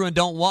rifle through and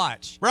don't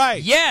watch.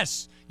 Right.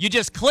 Yes. You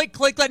just click.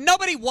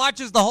 Nobody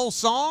watches the whole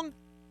song.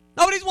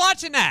 Nobody's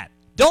watching that.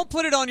 Don't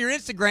put it on your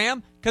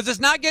Instagram because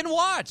it's not getting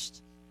watched.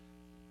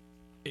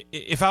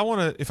 If I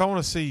want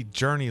to see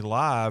Journey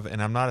live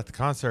and I'm not at the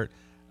concert,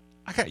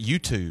 I got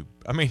YouTube.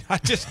 I mean, I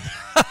just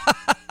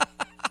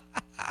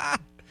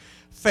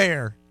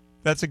fair.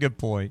 That's a good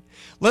point.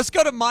 Let's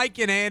go to Mike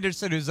and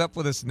Anderson, who's up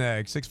with us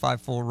next.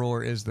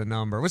 654-ROAR is the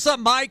number. What's up,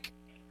 Mike?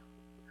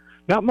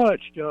 Not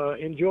much.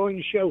 Enjoying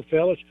the show,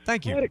 fellas.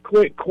 Thank you. I had a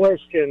quick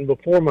question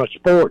before my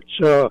sports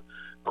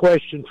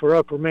question for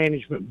upper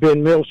management,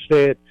 Ben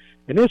Milstead,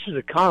 and this is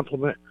a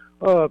compliment.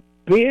 Ben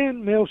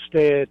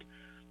Milstead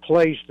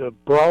plays the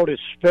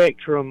broadest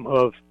spectrum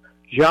of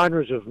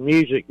genres of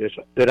music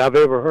that I've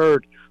ever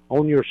heard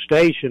on your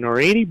station or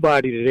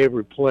anybody that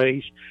ever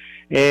plays.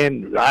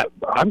 And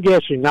I'm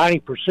guessing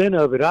 90%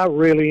 of it I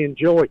really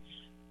enjoy.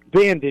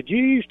 Ben, did you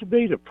used to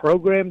be the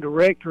program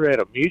director at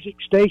a music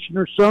station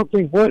or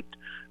something?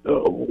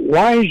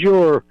 Why is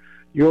your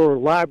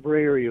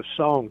library of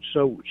songs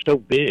so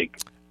big?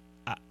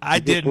 I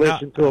did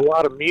listen to a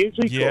lot of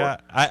music. Yeah,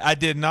 I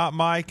did not,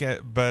 Mike,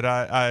 but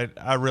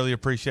I really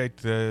appreciate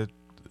the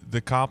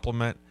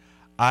compliment.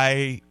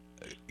 I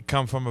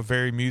come from a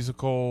very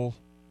musical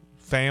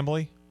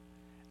family.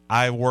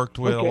 I worked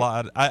with a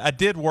lot. I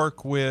did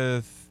work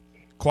with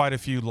quite a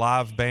few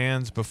live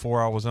bands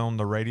before I was on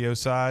the radio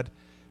side,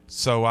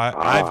 so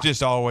I've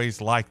just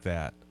always liked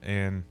that,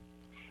 and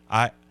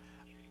I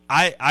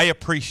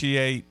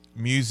appreciate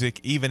music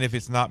even if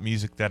it's not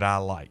music that I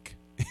like.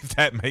 If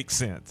that makes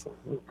sense.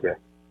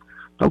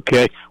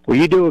 Okay. Well,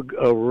 you do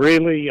a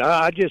really.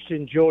 I just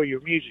enjoy your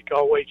music.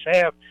 Always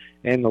have.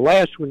 And the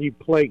last one you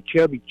played,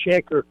 Chubby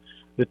Checker,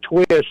 the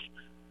twist.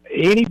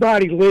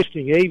 Anybody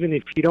listening, even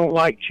if you don't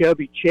like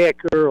Chubby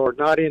Checker or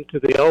not into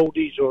the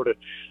oldies or the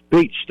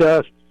beach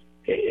stuff,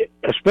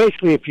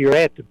 especially if you're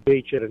at the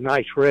beach at a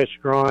nice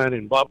restaurant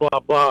and blah, blah,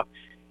 blah,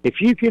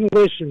 if you can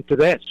listen to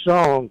that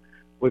song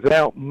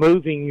without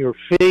moving your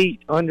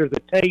feet under the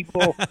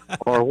table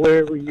or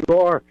wherever you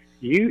are,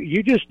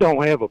 you just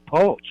don't have a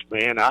pulse,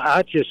 man.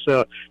 I just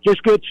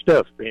good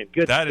stuff, man.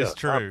 Good stuff. That is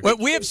true. Well,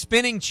 we have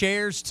spinning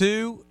chairs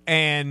too,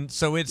 and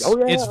so it's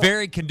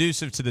very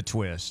conducive to the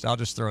twist. I'll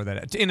just throw that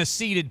out. In a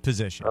seated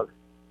position.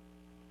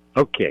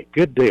 Okay,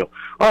 good deal.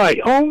 All right,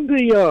 on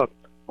the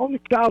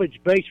college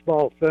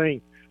baseball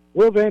thing,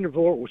 Will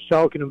Vandervort was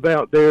talking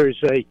about there is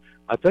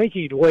I think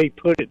the way he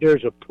put it,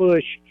 there's a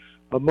push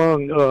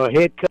among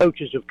head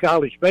coaches of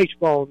college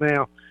baseball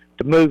now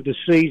to move the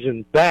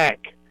season back.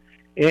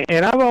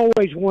 And I've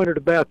always wondered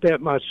about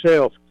that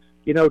myself.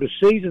 The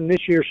season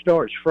this year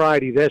starts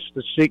Friday. That's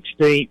the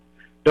 16th.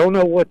 Don't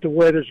know what the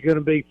weather's going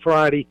to be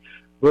Friday.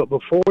 But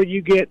before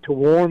you get to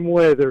warm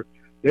weather,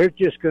 there's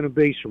just going to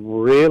be some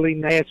really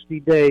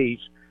nasty days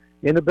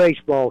in the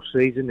baseball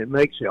season. It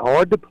makes it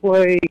hard to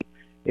play.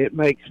 It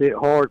makes it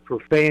hard for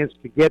fans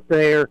to get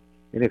there.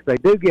 And if they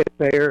do get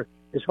there,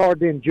 it's hard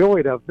to enjoy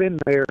it. I've been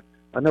there.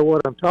 I know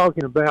what I'm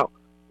talking about.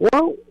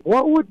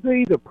 What would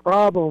be the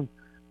problem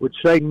would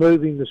say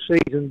moving the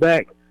season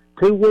back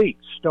 2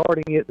 weeks,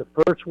 starting at the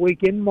first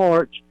week in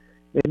March,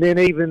 and then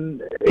even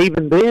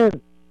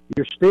then,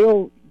 you're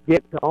still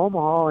get to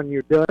Omaha and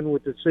you're done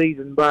with the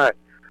season by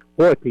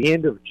the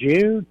end of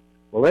June?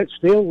 Well, that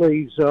still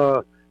leaves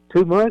 2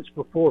 months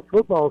before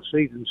football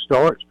season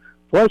starts.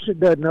 Plus, it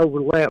doesn't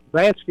overlap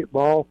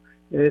basketball.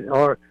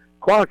 Or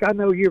Clark, I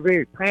know you're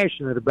very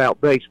passionate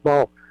about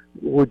baseball.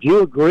 Would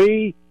you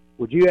agree?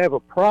 Would you have a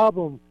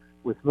problem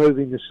with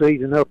moving the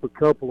season up a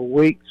couple of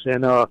weeks?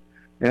 And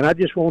I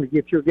just want to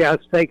get your guys'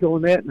 take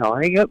on that, and I'll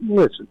hang up and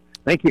listen.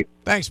 Thank you.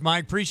 Thanks,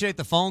 Mike. Appreciate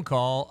the phone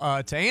call.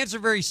 To answer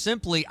very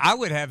simply, I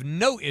would have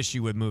no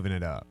issue with moving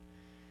it up.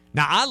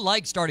 Now, I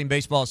like starting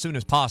baseball as soon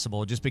as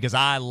possible just because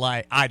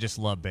I just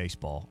love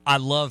baseball. I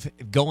love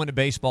going to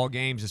baseball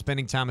games and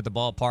spending time at the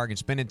ballpark and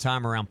spending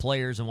time around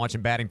players and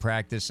watching batting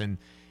practice, and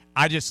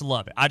I just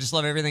love it. I just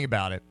love everything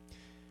about it.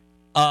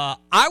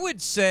 I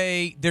would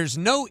say there's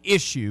no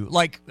issue.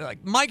 Like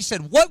Mike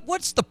said,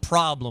 what's the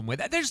problem with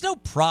that? There's no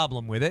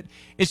problem with it.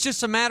 It's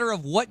just a matter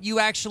of what you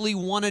actually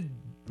want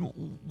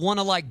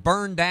to like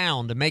burn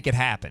down to make it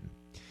happen.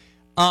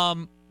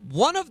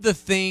 One of the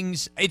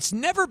things, it's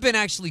never been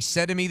actually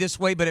said to me this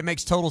way, but it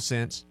makes total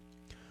sense.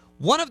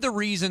 One of the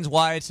reasons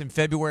why it's in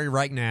February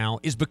right now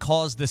is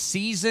because the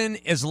season,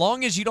 as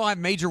long as you don't have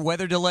major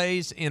weather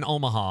delays in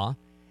Omaha,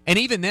 and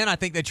even then I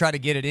think they try to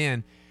get it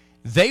in,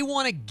 They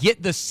want to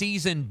get the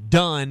season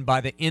done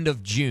by the end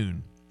of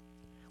June,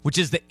 which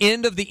is the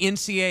end of the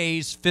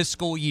NCAA's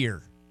fiscal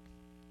year.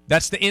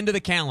 That's the end of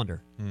the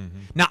calendar. Mm-hmm.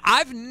 Now,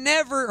 I've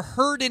never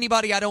heard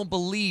anybody, I don't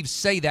believe,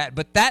 say that,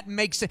 but that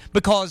makes it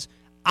because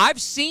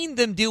I've seen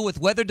them deal with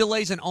weather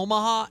delays in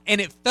Omaha,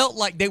 and it felt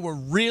like they were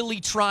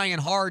really trying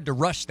hard to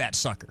rush that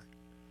sucker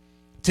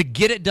to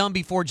get it done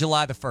before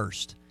July the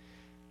 1st.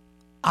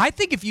 I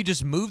think if you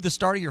just move the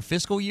start of your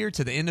fiscal year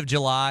to the end of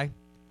July,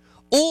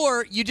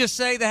 or you just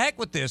say, the heck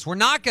with this, we're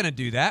not going to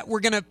do that. We're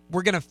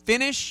gonna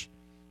finish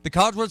the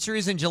College World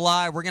Series in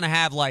July. We're going to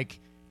have, like,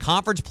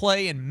 conference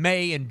play in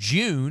May and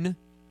June.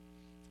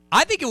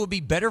 I think it would be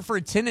better for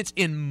attendance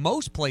in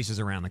most places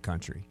around the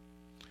country.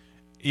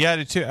 Yeah, I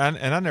do too. And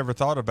I never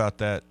thought about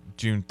that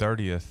June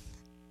 30th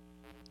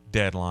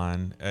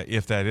deadline,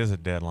 if that is a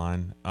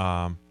deadline.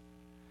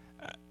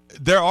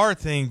 There are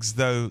things,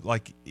 though,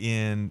 like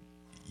in,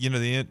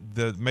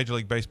 the Major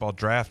League Baseball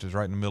draft is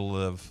right in the middle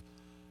of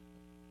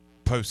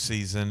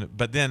postseason,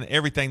 but then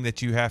everything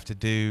that you have to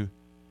do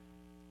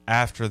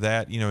after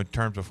that, in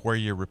terms of where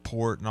you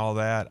report and all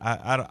that,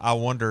 I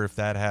wonder if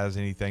that has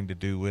anything to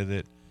do with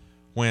it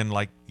when,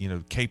 like,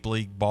 Cape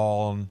League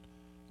ball and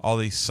all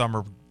these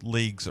summer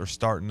leagues are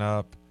starting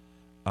up.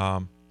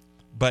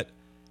 But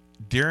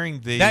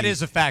during the... That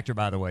is a factor,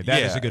 by the way.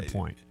 That is a good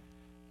point.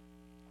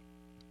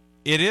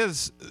 It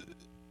is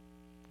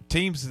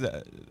teams,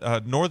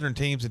 northern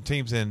teams and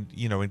teams in,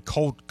 in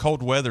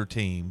cold weather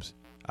teams,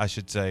 I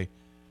should say,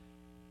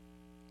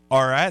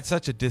 are at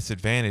such a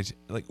disadvantage.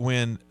 Like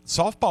when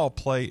softball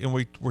played, and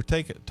we're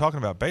talking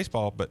about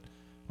baseball, but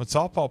when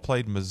softball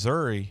played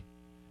Missouri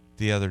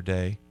the other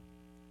day,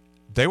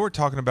 they were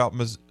talking about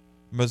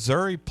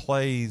Missouri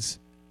plays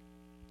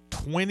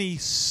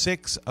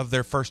 26 of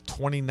their first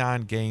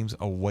 29 games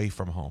away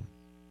from home.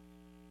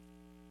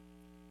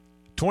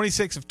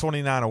 26 of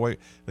 29 away.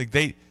 Like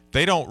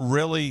they don't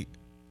really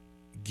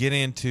get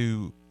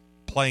into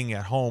playing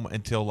at home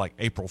until like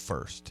April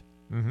 1st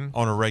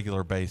on a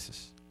regular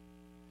basis.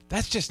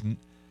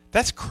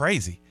 That's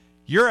crazy.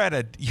 You're at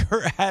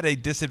a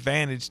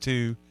disadvantage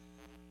to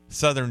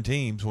Southern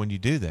teams when you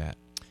do that.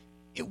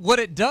 What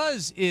it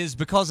does is,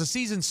 because the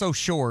season's so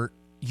short,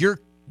 you're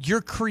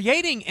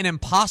creating an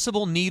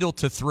impossible needle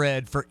to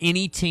thread for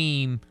any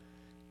team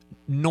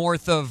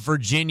north of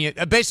Virginia,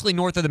 basically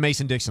north of the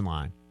Mason-Dixon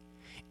line.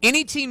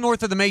 Any team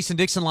north of the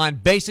Mason-Dixon line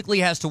basically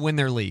has to win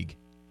their league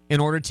in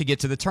order to get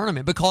to the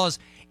tournament, because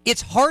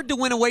it's hard to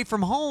win away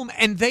from home,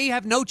 and they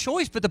have no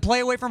choice but to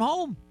play away from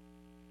home.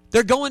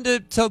 They're going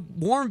to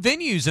warm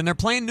venues, and they're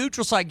playing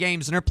neutral site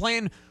games, and they're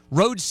playing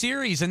road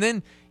series, and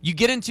then you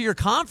get into your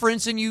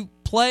conference and you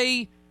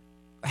play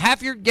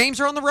half your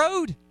games are on the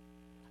road.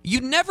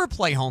 You never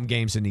play home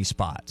games in these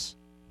spots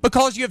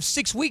because you have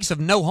 6 weeks of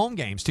no home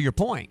games, to your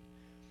point.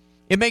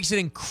 It makes it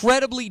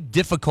incredibly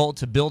difficult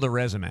to build a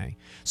resume.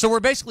 So we're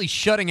basically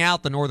shutting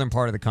out the northern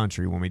part of the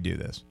country when we do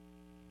this.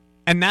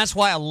 And that's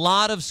why a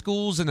lot of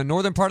schools in the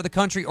northern part of the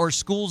country, or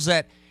schools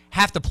that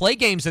have to play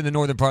games in the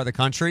northern part of the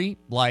country,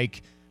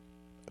 like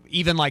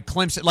even like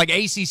Clemson, like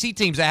ACC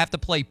teams that have to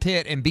play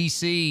Pitt and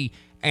BC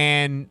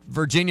and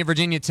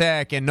Virginia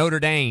Tech and Notre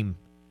Dame,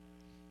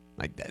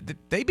 like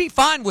they'd be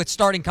fine with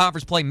starting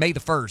conference play May the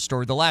 1st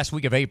or the last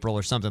week of April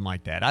or something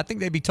like that. I think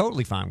they'd be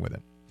totally fine with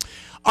it.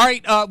 All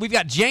right, we've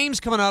got James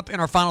coming up in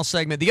our final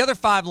segment. The other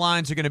 5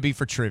 lines are going to be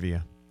for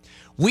trivia.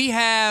 We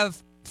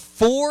have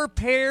 4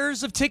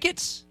 pairs of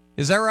tickets.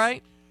 Is that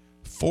right?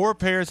 4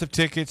 pairs of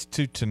tickets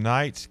to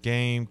tonight's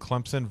game,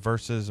 Clemson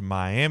versus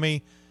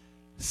Miami.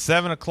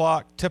 7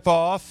 o'clock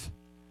tip-off.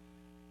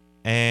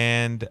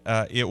 And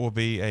it will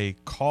be a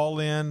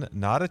call-in,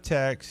 not a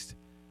text.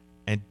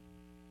 And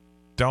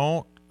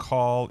don't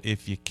call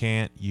if you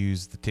can't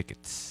use the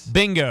tickets.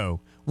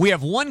 Bingo. We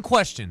have one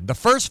question. The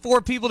first 4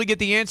 people to get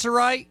the answer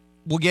right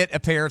will get a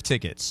pair of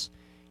tickets.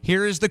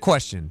 Here is the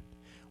question.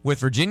 With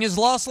Virginia's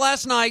loss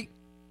last night,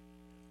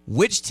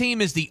 which team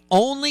is the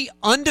only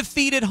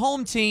undefeated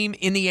home team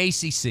in the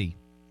ACC?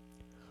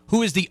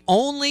 Who is the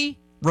only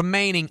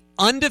remaining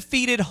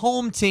undefeated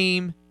home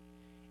team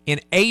in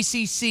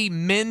ACC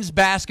men's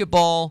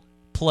basketball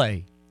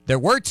play? There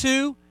were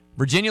 2.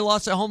 Virginia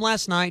lost at home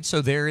last night,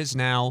 so there is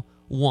now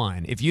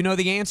 1. If you know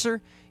the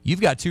answer,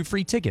 you've got 2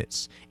 free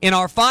tickets. In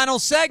our final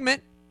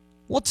segment,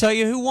 we'll tell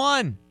you who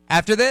won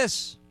after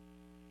this.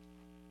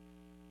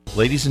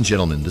 Ladies and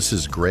gentlemen, this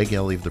is Greg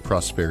Ellie of the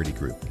Prosperity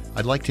Group.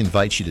 I'd like to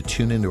invite you to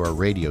tune into our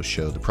radio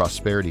show, The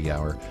Prosperity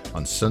Hour,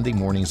 on Sunday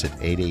mornings at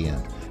 8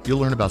 a.m. You'll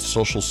learn about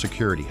Social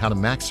Security, how to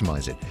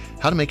maximize it,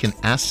 how to make an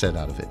asset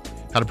out of it,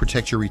 how to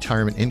protect your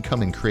retirement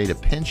income and create a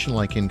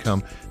pension-like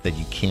income that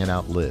you can't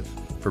outlive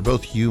for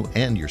both you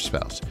and your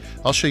spouse.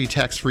 I'll show you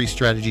tax-free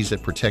strategies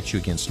that protect you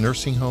against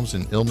nursing homes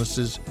and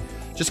illnesses.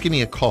 Just give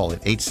me a call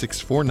at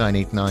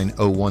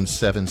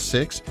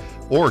 864-989-0176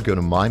 or go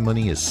to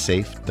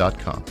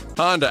mymoneyissafe.com.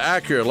 Honda,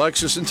 Acura,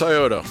 Lexus, and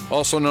Toyota,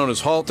 also known as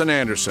Halt and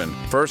Anderson.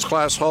 First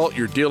Class Halt,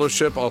 your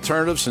dealership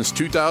alternative since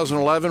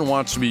 2011,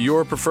 wants to be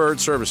your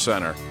preferred service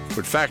center.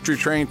 With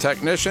factory-trained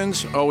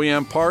technicians,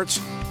 OEM parts,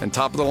 and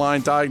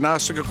top-of-the-line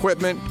diagnostic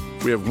equipment,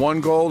 We have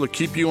one goal: to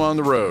keep you on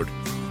the road.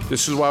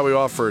 This is why we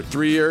offer a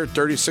 3-year,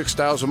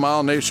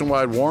 36,000-mile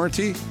nationwide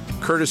warranty,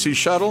 courtesy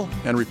shuttle,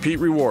 and repeat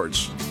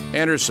rewards.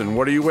 Anderson,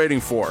 what are you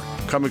waiting for?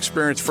 Come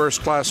experience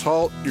First Class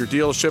Halt, your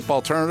dealership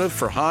alternative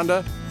for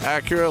Honda,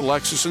 Acura,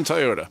 Lexus, and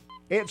Toyota.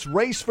 It's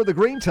Race for the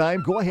Green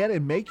Time. Go ahead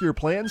and make your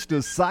plans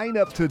to sign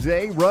up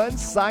today.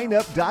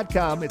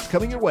 RunSignup.com. It's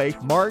coming your way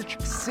March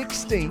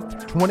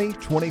 16th,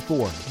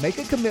 2024. Make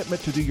a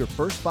commitment to do your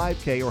first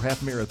 5K or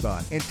half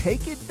marathon and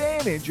take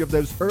advantage of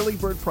those early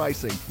bird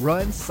pricing.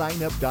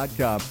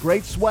 RunSignup.com.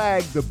 Great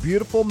swag, the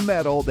beautiful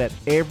medal that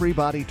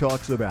everybody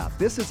talks about.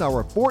 This is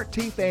our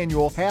 14th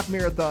annual half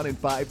marathon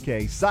and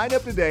 5K. Sign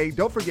up today.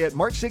 Don't forget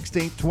March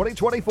 16th,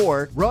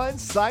 2024.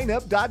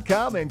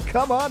 RunSignup.com and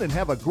come on and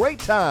have a great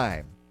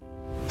time.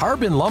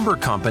 Harbin Lumber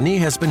Company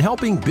has been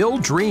helping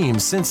build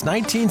dreams since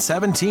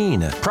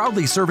 1917,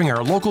 proudly serving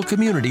our local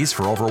communities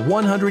for over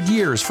 100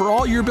 years for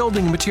all your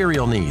building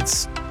material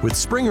needs. With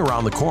spring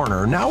around the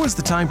corner, now is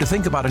the time to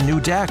think about a new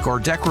deck or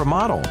deck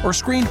remodel or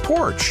screened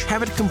porch.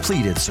 Have it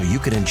completed so you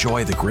can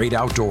enjoy the great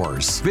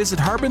outdoors. Visit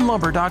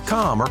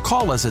harbinlumber.com or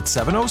call us at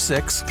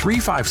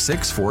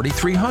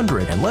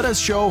 706-356-4300 and let us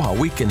show how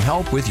we can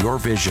help with your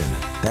vision.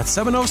 That's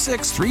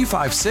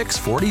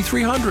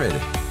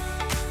 706-356-4300.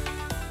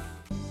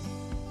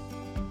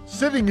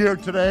 Sitting here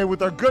today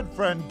with our good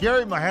friend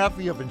Gary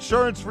Mahaffey of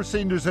Insurance for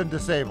Seniors and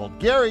Disabled.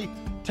 Gary,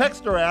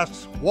 texter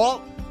asks,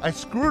 Walt, I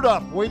screwed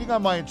up waiting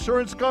on my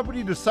insurance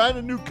company to sign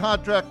a new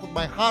contract with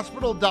my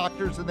hospital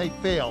doctors and they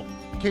failed.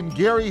 Can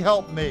Gary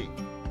help me?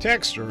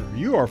 Texter,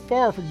 you are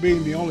far from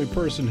being the only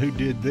person who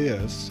did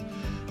this.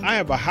 I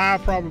have a high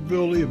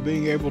probability of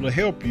being able to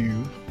help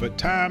you, but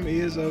time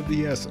is of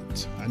the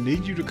essence. I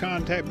need you to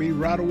contact me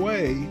right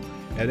away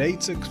at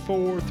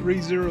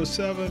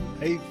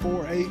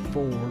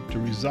 864-307-8484 to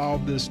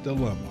resolve this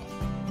dilemma.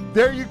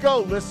 There you go,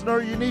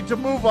 listener. You need to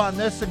move on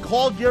this and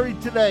call Gary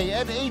today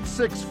at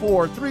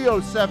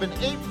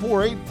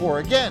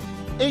 864-307-8484. Again,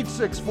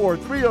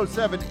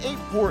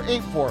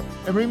 864-307-8484.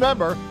 And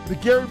remember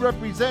that Gary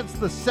represents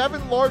the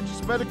 7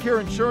 largest Medicare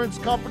insurance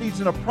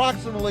companies in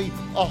approximately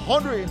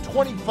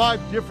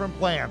 125 different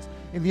plans.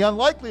 In the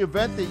unlikely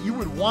event that you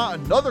would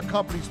want another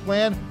company's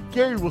plan,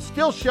 Gary will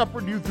still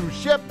shepherd you through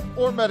SHIP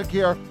or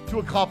Medicare to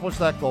accomplish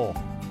that goal.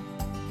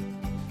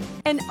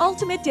 An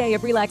ultimate day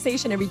of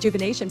relaxation and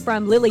rejuvenation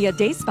from Lilia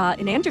Day Spa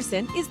in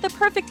Anderson is the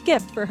perfect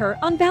gift for her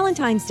on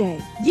Valentine's Day.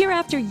 Year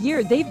after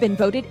year, they've been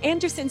voted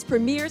Anderson's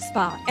premier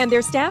spa, and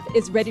their staff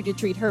is ready to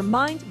treat her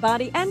mind,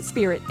 body, and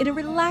spirit in a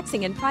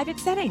relaxing and private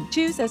setting.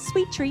 Choose a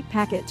sweet treat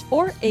package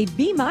or a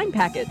Be Mine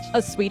package,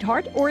 a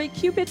sweetheart or a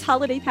Cupid's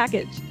holiday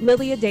package.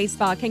 Lilia Day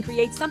Spa can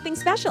create something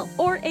special,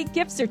 or a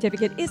gift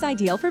certificate is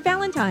ideal for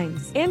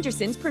Valentine's.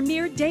 Anderson's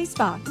premier day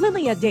spa,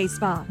 Lilia Day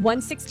Spa,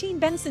 116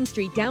 Benson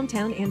Street,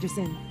 downtown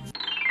Anderson.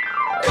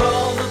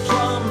 Call the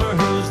plumber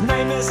whose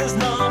name is his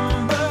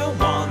number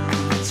one.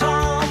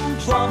 Tom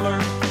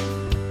Plumber.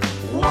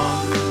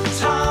 One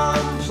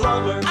Tom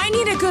Plumber. I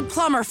need a good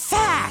plumber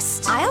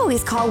fast. I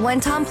always call One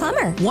Tom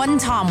Plumber. One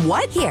Tom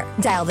what? Here,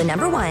 dial the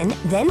number 1,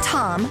 then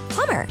Tom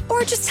Plumber.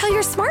 Or just tell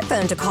your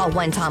smartphone to call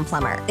One Tom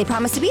Plumber. They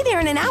promise to be there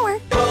in an hour.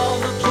 Call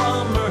the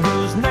plumber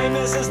whose name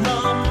is his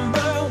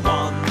number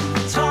one.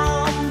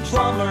 Tom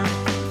Plumber.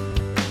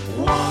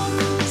 One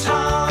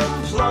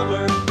Tom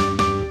Plumber.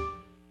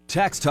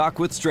 Tax Talk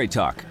with Straight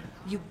Talk.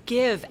 You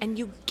give and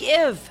you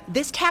give.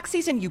 This tax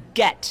season, you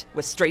get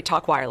with Straight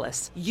Talk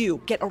Wireless. You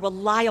get a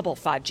reliable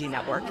 5G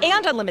network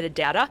and unlimited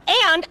data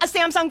and a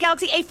Samsung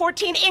Galaxy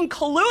A14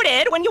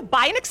 included when you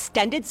buy an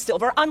extended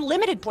Silver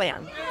Unlimited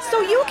plan.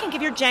 So you can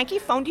give your janky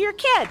phone to your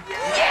kid.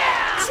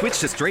 Yeah! Switch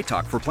to Straight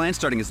Talk for plans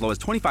starting as low as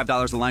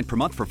 $25 a line per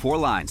month for 4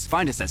 lines.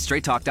 Find us at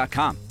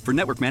straighttalk.com. For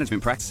network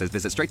management practices,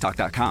 visit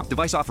straighttalk.com.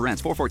 Device offer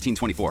ends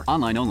 4/14/24.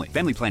 Online only.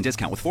 Family plan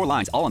discount with 4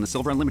 lines, all on the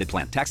Silver Unlimited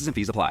plan. Taxes and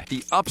fees apply.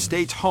 The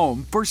Upstate's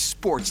home for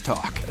sports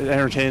talk. It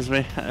entertains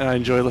me, and I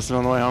enjoy listening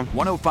on the way home.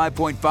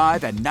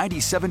 105.5 and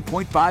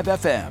 97.5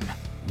 FM.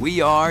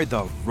 We are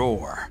The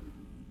Roar.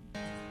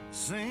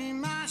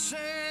 Sing my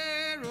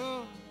share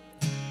of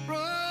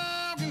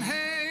broken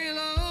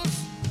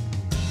halos,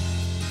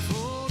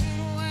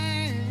 folding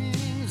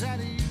wings that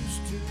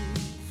used to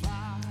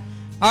fly.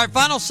 All right,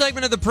 final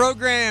segment of the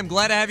program.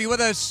 Glad to have you with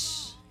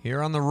us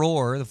here on The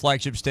Roar, the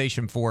flagship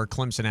station for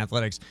Clemson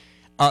Athletics.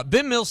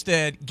 Ben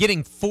Milstead,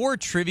 getting 4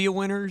 trivia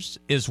winners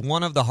is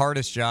one of the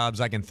hardest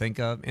jobs I can think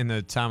of in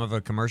the time of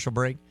a commercial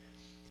break.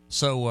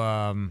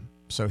 So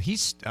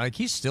he's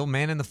still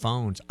manning the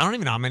phones. I don't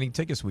even know how many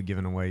tickets we've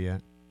given away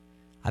yet.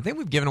 I think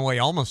we've given away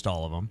almost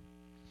all of them.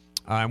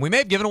 And we may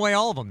have given away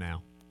all of them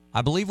now.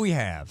 I believe we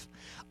have.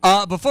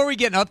 Before we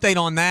get an update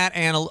on that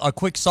and a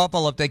quick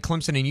softball update,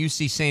 Clemson and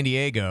UC San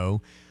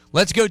Diego,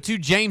 let's go to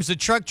James, the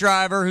truck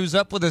driver, who's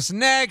up with us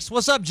next.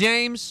 What's up,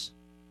 James?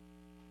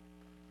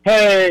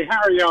 Hey,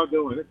 how are y'all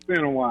doing? It's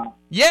been a while.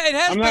 Yeah, it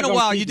has been a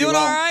while. You doing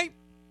all right?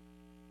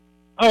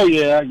 Oh,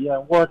 yeah,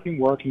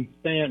 working.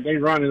 They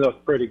running us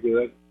pretty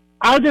good.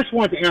 I just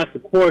want to ask a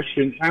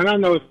question, and I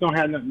know it's don't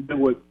have nothing to do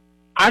with.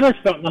 I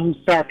just don't know who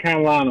South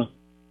Carolina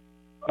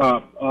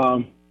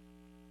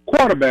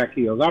quarterback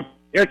is.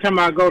 Every time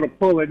I go to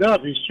pull it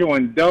up, he's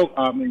showing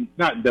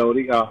not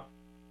Doty, a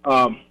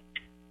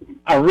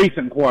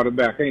recent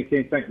quarterback. I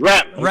can't think.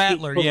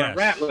 Rattler, yes.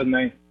 Rattler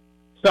name.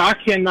 So I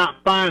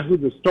cannot find who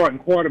the starting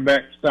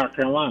quarterback for South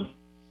Carolina.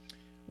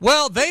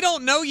 Well, they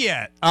don't know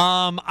yet.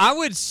 I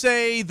would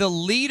say the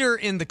leader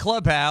in the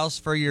clubhouse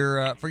for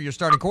your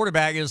starting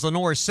quarterback is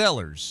Lenore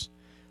Sellers.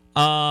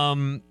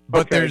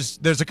 But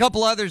there's a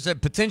couple others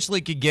that potentially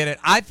could get it.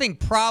 I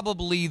think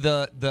probably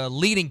the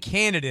leading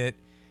candidate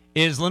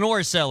is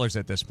Lenore Sellers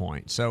at this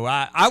point. So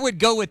I would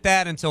go with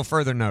that until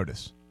further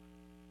notice.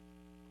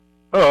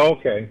 Oh,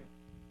 okay.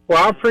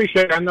 Well, I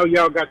appreciate it. I know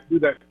y'all got to do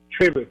that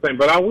tribute thing,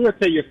 but I will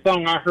tell you a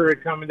song I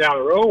heard coming down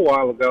the road a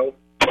while ago.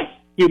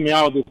 Excuse me,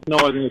 all this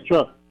noise in the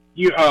truck.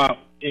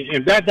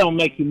 If that don't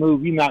make you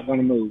move, you're not going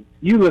to move.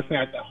 You listen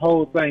at the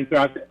whole thing.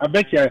 So I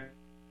bet you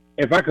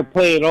if I could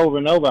play it over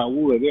and over, I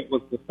would. It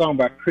was the song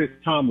by Chris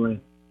Tomlin,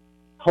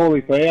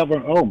 Holy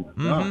Forever. Oh,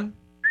 my God.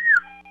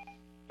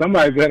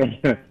 Somebody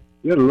better...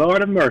 Good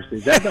Lord of mercy.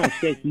 That don't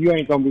shake you. You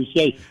ain't going to be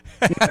shaking.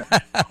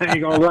 I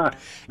ain't going to lie.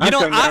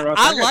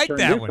 I like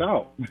that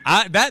one.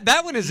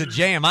 That one is a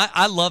jam.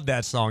 I love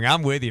that song.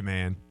 I'm with you,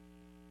 man.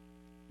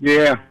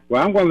 Yeah.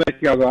 Well, I'm going to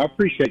let y'all go. I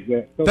appreciate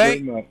that so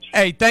very much.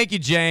 Hey, thank you,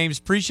 James.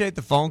 Appreciate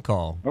the phone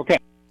call. Okay.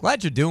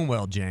 Glad you're doing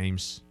well,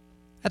 James.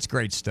 That's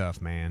great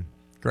stuff, man.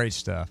 Great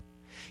stuff.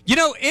 You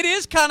know, it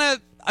is kind of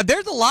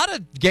there's a lot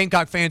of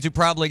Gamecock fans who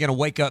probably going to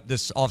wake up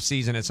this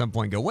offseason at some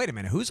point and go, wait a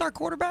minute, who's our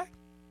quarterback?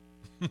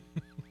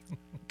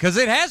 Because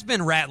it has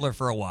been Rattler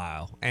for a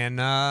while. And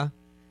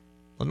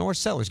Lenore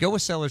Sellers. Go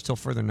with Sellers till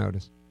further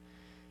notice.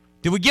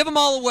 Did we give them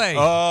all away?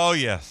 Oh,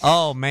 yes.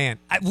 Oh, man.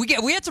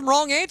 We had some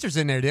wrong answers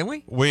in there, didn't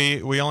we?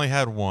 We only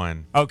had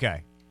one.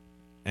 Okay.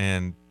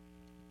 And,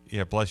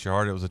 yeah, bless your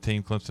heart, it was a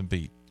team Clemson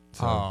beat.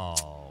 So.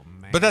 Oh,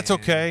 man. But that's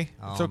okay.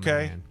 It's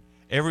okay. Man.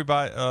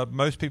 Everybody,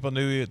 most people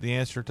knew the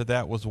answer to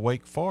that was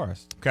Wake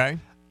Forest. Okay.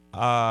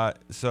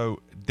 So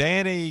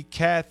Danny,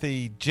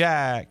 Kathy,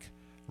 Jack,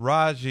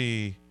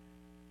 Raji,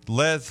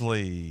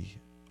 Leslie,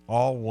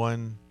 all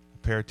won a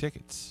pair of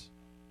tickets.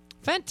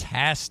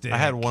 Fantastic. I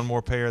had one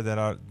more pair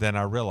than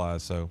I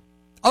realized. So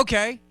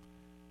okay,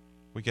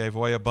 we gave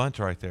away a bunch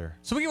right there.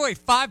 So we gave away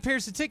 5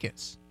 pairs of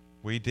tickets.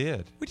 We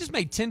did. We just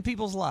made 10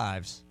 people's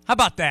lives. How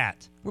about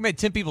that? We made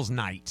 10 people's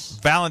nights.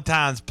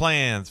 Valentine's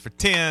plans for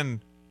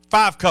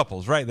 5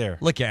 couples right there.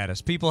 Look at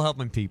us, people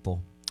helping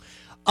people.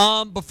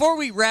 Before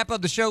we wrap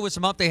up the show with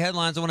some update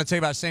headlines, I want to tell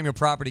you about Samuel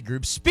Property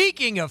Group.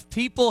 Speaking of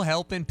people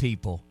helping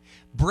people,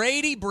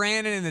 Brady,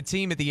 Brandon, and the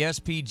team at the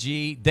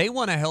SPG, they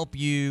want to help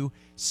you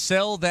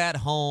sell that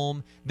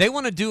home. They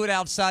want to do it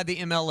outside the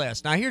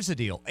MLS. Now, here's the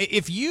deal.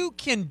 If you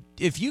can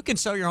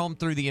sell your home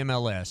through the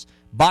MLS,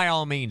 by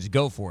all means,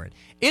 go for it.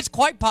 It's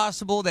quite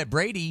possible that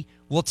Brady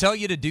will tell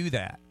you to do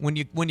that when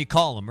you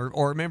call him,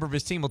 or a member of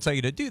his team will tell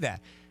you to do that.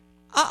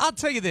 I'll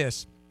tell you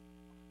this.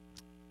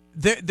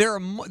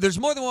 There's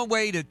more than one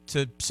way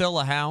to sell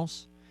a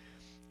house.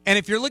 And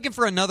if you're looking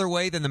for another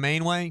way than the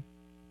main way,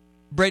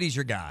 Brady's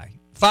your guy.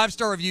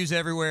 5-star reviews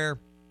everywhere.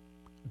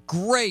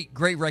 Great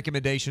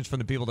recommendations from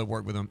the people that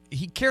work with him.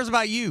 He cares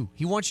about you.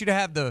 He wants you to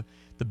have the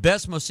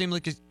best, most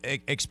seamless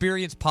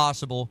experience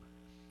possible.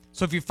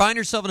 So if you find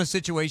yourself in a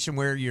situation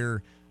where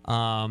you're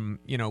dealing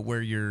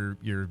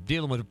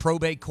with a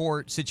probate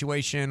court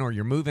situation, or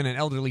you're moving an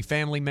elderly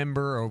family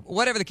member, or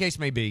whatever the case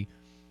may be,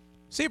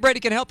 see if Brady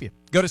can help you.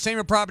 Go to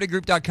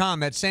SamuelPropertyGroup.com.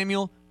 That's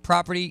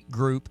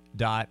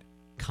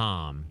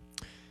SamuelPropertyGroup.com.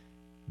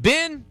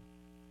 Ben,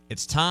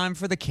 it's time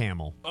for the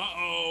camel.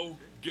 Uh-oh.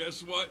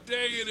 Guess what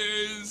day it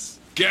is?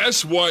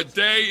 Guess what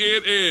day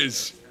it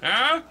is?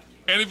 Huh?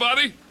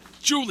 Anybody?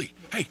 Julie,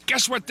 hey,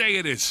 guess what day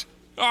it is?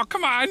 Oh,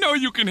 come on, I know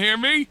you can hear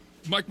me.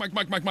 Mike.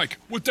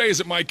 What day is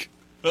it, Mike?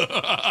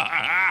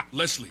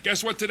 Leslie,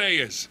 guess what today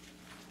is?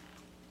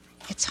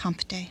 It's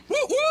Hump Day.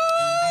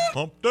 Woo-hoo!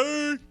 Hump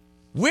Day.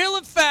 Wheel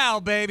and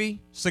Foul,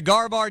 baby.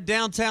 Cigar bar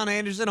downtown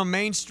Anderson on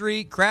Main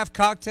Street. Craft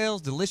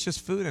cocktails, delicious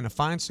food, and a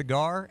fine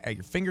cigar at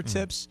your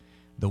fingertips.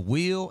 The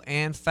Wheel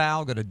and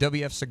Foul. Go to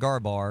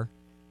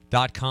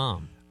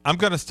WFCigarBar.com. I'm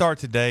going to start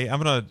today. I'm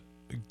going to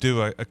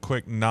do a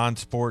quick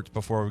non-sports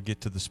before we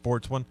get to the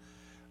sports one.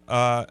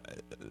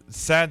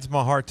 Saddens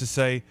my heart to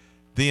say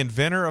the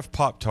inventor of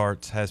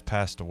Pop-Tarts has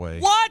passed away.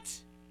 What?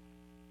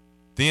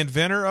 The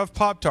inventor of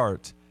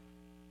Pop-Tarts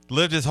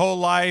lived his whole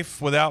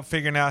life without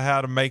figuring out how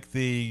to make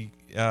the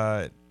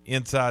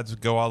insides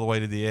go all the way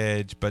to the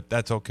edge, but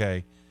that's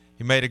okay.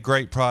 He made a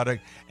great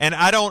product, and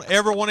I don't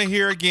ever want to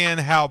hear again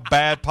how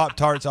bad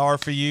Pop-Tarts are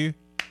for you.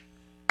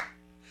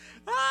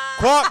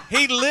 Quote,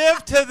 he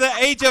lived to the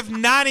age of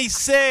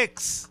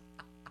 96.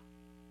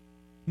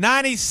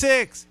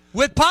 96.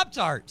 With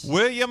Pop-Tarts.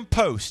 William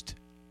Post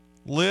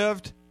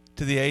lived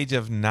to the age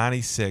of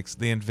 96,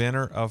 the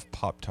inventor of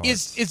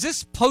Pop-Tarts. Is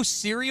this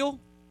Post cereal?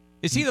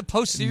 Is he the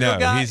Post cereal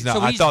guy? No, he's not.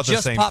 So I he's thought the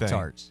just same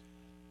Pop-Tarts.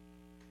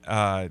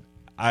 thing.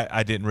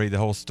 I didn't read the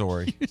whole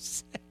story.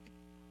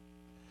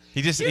 He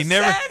You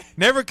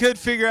never could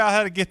figure out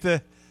how to get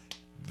the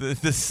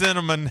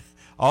cinnamon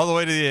all the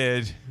way to the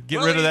edge. Get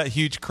rid of that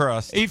huge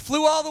crust. He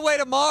flew all the way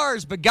to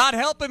Mars, but God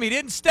help him, he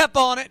didn't step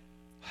on it.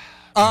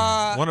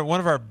 One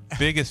of our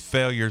biggest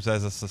failures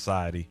as a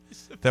society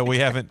that we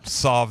haven't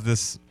solved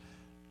this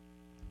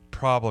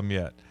problem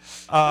yet.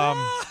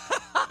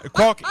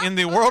 Qualk, in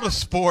the world of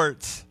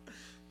sports,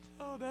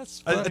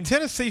 that's a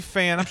Tennessee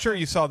fan, I'm sure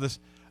you saw this,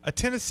 a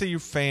Tennessee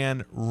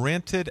fan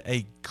rented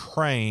a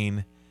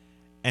crane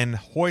and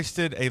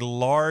hoisted a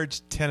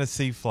large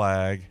Tennessee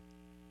flag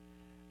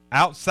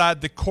outside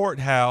the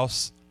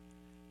courthouse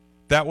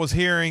that was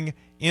hearing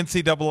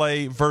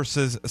NCAA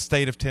versus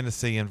state of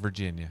Tennessee and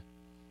Virginia.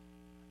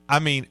 I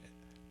mean,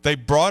 they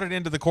brought it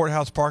into the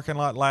courthouse parking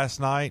lot last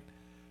night,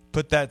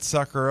 put that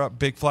sucker up,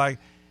 big flag.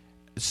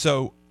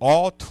 So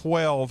all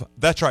 12,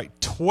 that's right,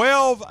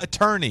 12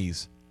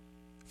 attorneys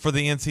for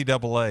the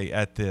NCAA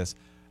at this.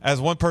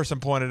 As one person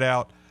pointed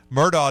out,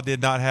 Murdaugh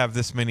did not have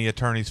this many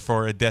attorneys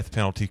for a death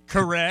penalty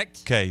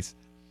case,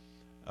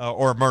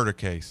 or a murder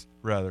case,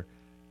 rather.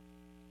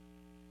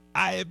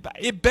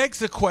 It begs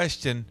the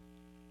question,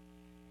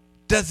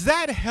 does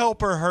that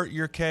help or hurt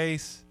your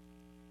case?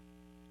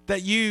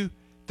 That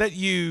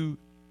you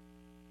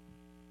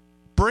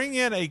bring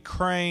in a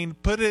crane,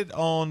 put it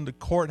on the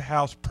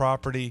courthouse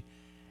property,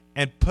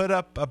 and put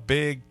up a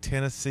big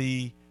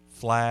Tennessee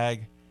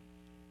flag.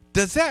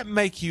 Does that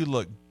make you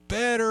look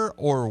better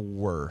or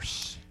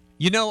worse?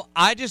 You know,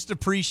 I just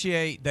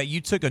appreciate that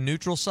you took a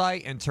neutral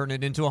site and turned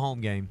it into a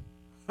home game.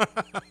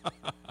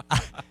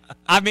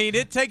 I mean,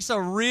 it takes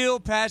a real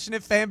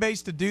passionate fan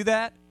base to do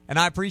that, and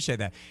I appreciate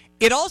that.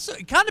 It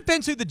kind of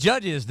depends who the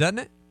judge is, doesn't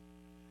it?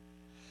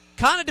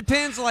 Kind of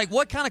depends, like,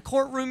 what kind of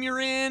courtroom you're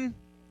in.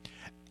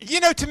 You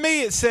know, to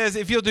me, it says,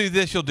 if you'll do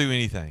this, you'll do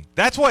anything.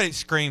 That's what it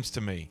screams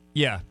to me.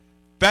 Yeah.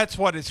 That's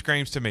what it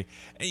screams to me.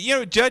 You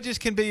know, judges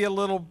can be a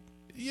little,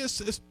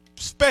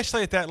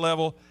 especially at that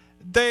level,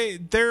 they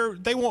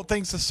want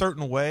things a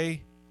certain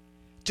way.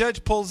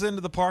 Judge pulls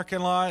into the parking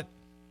lot.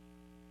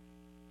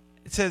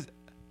 It says,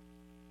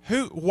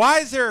 why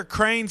is there a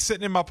crane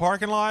sitting in my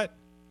parking lot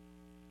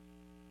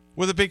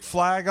with a big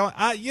flag on?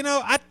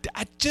 I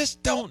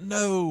just don't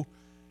know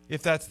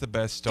if that's the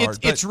best start.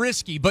 It's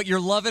risky, but you're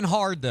loving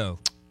hard, though.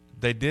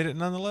 They did it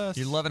nonetheless.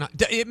 You're loving hard.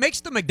 It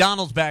makes the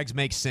McDonald's bags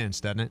make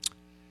sense, doesn't it?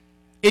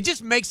 It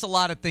just makes a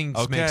lot of things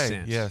make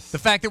sense. Yes. The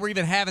fact that we're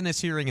even having this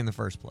hearing in the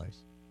first place.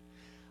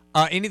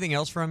 Anything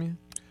else from you?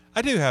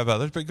 I do have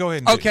others, but go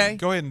ahead.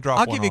 Go ahead and drop.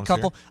 I'll one give you a on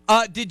couple.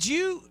 Did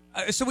you?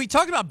 So we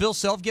talked about Bill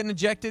Self getting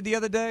ejected the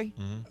other day.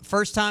 Mm-hmm.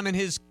 First time in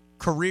his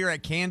career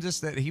at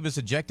Kansas that he was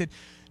ejected.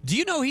 Do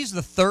you know he's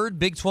the third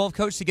Big 12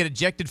 coach to get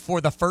ejected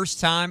for the first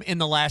time in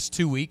the last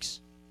 2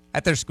 weeks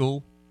at their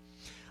school?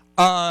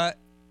 Not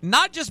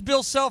just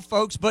Bill Self,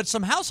 folks, but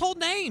some household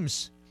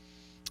names.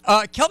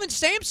 Kelvin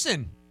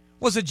Sampson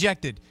was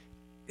ejected.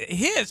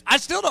 I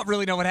still don't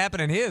really know what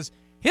happened in his.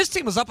 His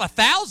team was up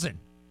 1,000.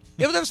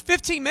 There was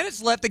 15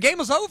 minutes left. The game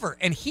was over,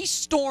 and he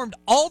stormed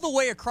all the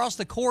way across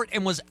the court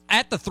and was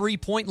at the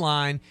three-point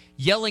line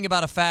yelling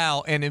about a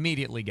foul and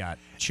immediately got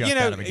chucked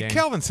out of a game.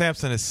 Kelvin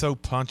Sampson is so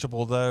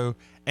punchable, though,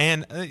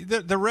 and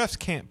the refs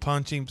can't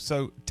punch him,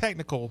 so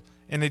technical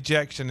and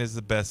ejection is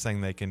the best thing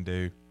they can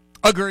do.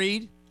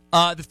 Agreed.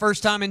 The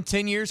first time in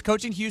 10 years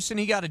coaching Houston,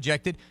 he got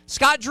ejected.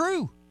 Scott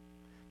Drew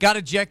got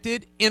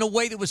ejected in a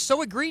way that was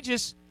so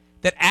egregious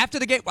that after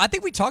the game, I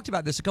think we talked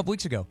about this a couple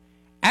weeks ago.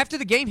 After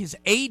the game, his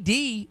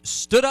AD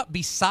stood up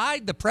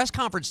beside the press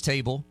conference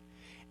table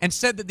and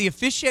said that the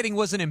officiating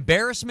was an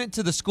embarrassment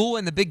to the school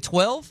and the Big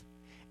 12,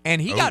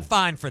 and he got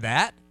fined for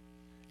that.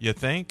 You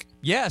think?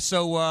 Yeah,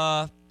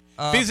 so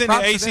if he's in the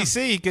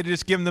ACC, he could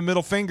just give him the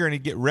middle finger and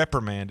he'd get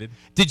reprimanded.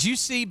 Did you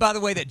see, by the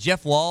way, that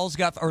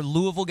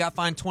Louisville got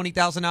fined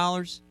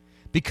 $20,000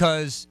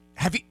 because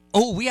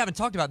we haven't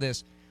talked about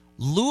this.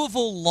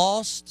 Louisville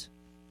lost.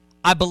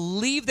 I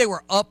believe they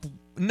were up.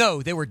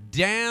 No, they were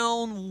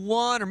down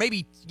one, or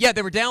maybe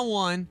they were down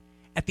one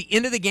at the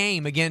end of the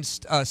game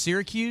against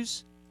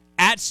Syracuse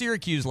at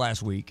Syracuse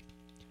last week.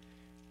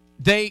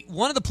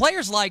 One of the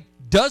players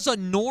does a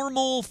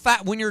normal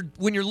foul when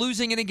you're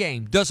losing in a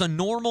game. Does a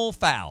normal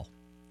foul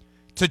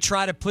to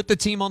try to put the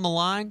team on the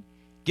line.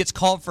 Gets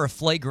called for a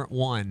flagrant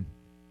one,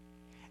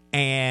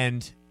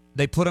 and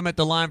they put him at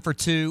the line for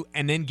 2,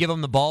 and then give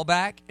him the ball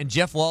back. And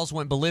Jeff Walz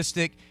went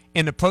ballistic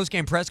in the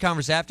post-game press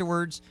conference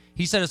afterwards.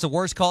 He said it's the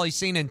worst call he's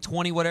seen in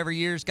 20-whatever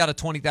years. Got a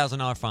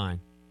 $20,000 fine.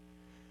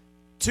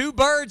 2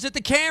 birds at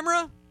the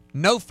camera,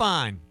 no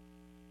fine.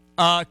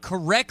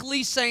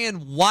 Correctly saying,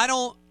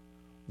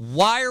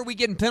 why are we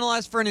getting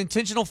penalized for an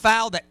intentional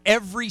foul that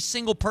every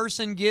single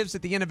person gives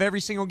at the end of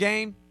every single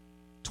game?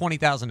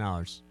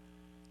 $20,000.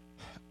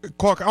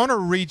 Quark, I want to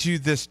read you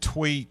this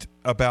tweet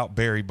about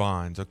Barry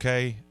Bonds,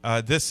 okay?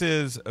 This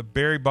is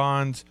Barry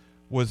Bonds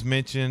was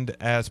mentioned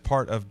as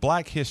part of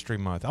Black History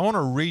Month. I want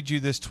to read you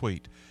this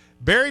tweet.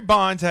 Barry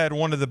Bonds had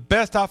one of the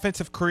best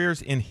offensive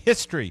careers in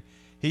history.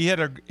 He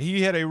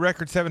had a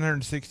record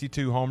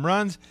 762 home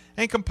runs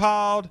and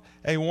compiled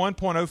a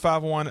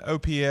 1.051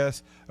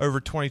 OPS over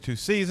 22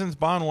 seasons.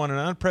 Bond won an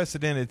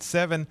unprecedented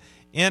 7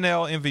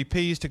 NL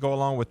MVPs to go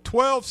along with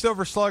 12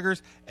 Silver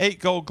Sluggers, 8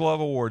 Gold Glove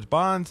awards.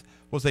 Bonds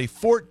was a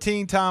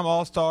 14-time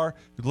All-Star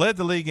who led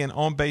the league in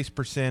on-base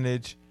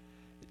percentage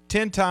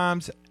 10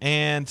 times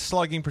and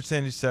slugging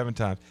percentage 7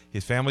 times.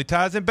 His family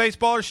ties in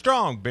baseball are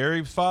strong.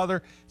 Barry's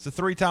father is a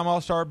 3-time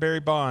All-Star,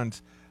 Barry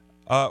Bonds,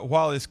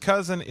 while his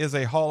cousin is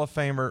a Hall of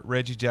Famer,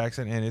 Reggie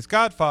Jackson, and his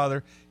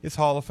godfather is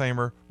Hall of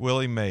Famer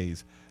Willie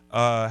Mays.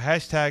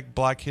 Hashtag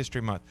Black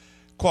History Month.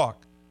 Quack,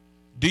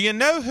 do you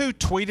know who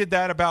tweeted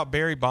that about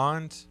Barry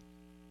Bonds?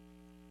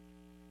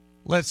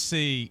 Let's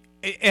see.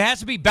 It has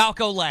to be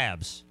Balco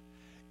Labs.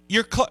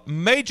 Your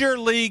Major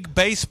League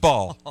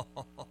Baseball,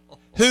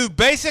 who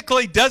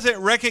basically doesn't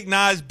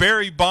recognize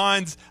Barry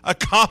Bonds'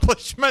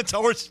 accomplishments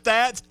or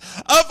stats.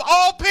 Of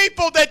all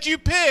people that you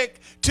pick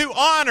to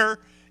honor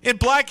in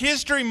Black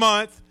History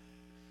Month,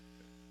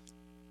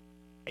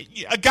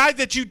 a guy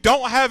that you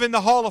don't have in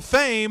the Hall of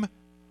Fame,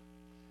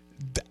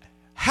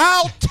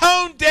 how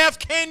tone deaf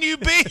can you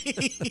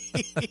be?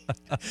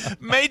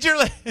 Major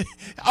League.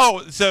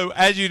 Oh, so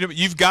as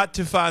you've got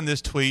to find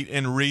this tweet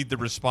and read the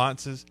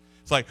responses.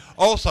 It's like,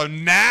 oh, so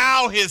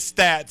now his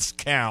stats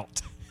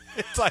count.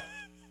 It's like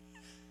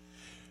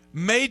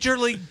Major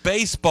League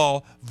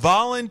Baseball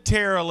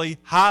voluntarily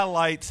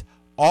highlights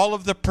all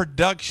of the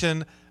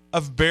production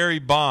of Barry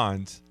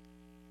Bonds.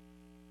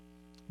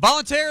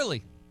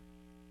 Voluntarily.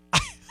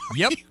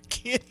 Yep. Are you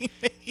kidding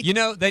me? You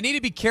know, they need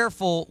to be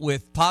careful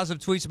with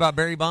positive tweets about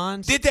Barry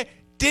Bonds.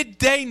 Did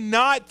they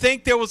not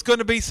think there was going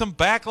to be some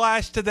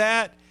backlash to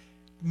that?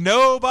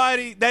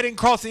 That didn't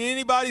cross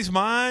anybody's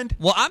mind?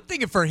 Well, I'm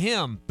thinking for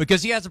him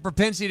because he has a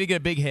propensity to get a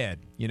big head,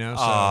 you know?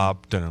 So,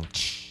 don't know.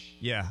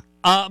 Yeah.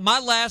 My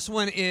last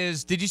one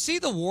is, did you see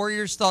the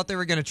Warriors thought they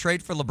were going to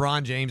trade for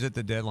LeBron James at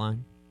the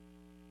deadline?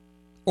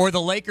 Or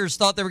the Lakers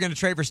thought they were going to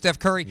trade for Steph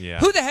Curry? Yeah.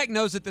 Who the heck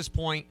knows at this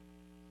point?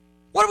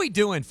 What are we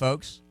doing,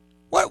 folks?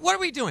 What are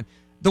we doing?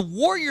 The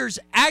Warriors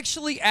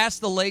actually asked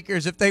the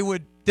Lakers if they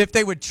would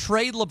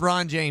trade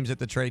LeBron James at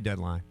the trade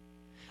deadline.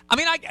 I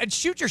mean, I'd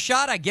shoot your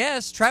shot, I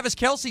guess. Travis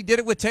Kelce did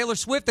it with Taylor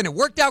Swift, and it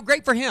worked out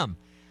great for him.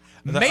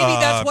 Maybe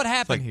that's what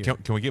happened here.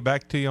 Can we get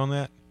back to you on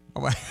that?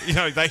 You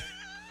know, what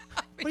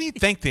do you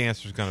think the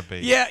answer is going to be?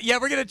 Yeah,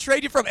 we're going to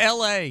trade you from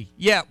L.A.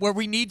 Yeah, where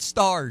we need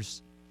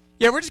stars.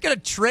 Yeah, we're just going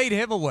to trade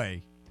him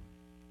away.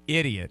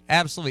 Idiot.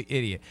 Absolutely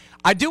idiot.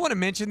 I do want to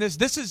mention this.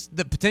 This is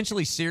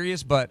potentially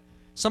serious, but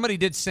somebody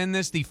did send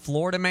this. The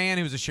Florida man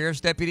who was a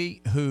sheriff's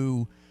deputy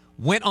who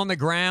went on the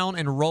ground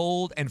and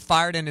rolled and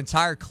fired an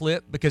entire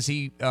clip because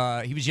he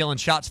was yelling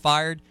shots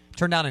fired.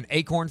 Turned out an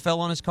acorn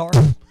fell on his car.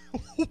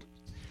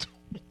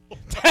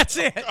 That's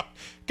it.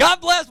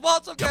 God bless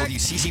Walter.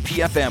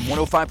 WCCP FM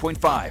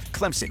 105.5,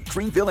 Clemson,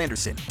 Greenville,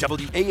 Anderson.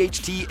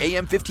 WAHT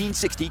AM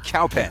 1560,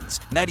 Cowpens.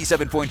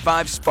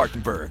 97.5,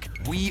 Spartanburg.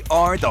 We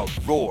are the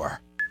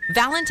Roar.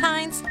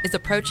 Valentine's is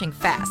approaching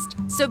fast,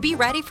 so be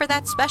ready for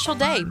that special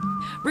day.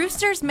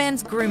 Rooster's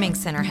Men's Grooming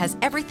Center has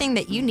everything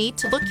that you need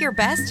to look your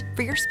best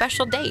for your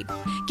special date.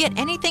 Get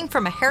anything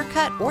from a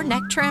haircut or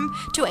neck trim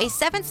to a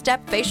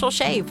 7-step facial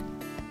shave.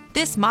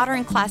 This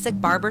modern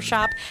classic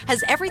barbershop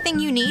has everything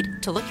you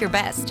need to look your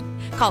best.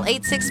 Call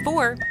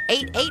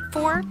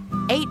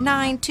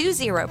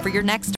 864-884-8920 for your next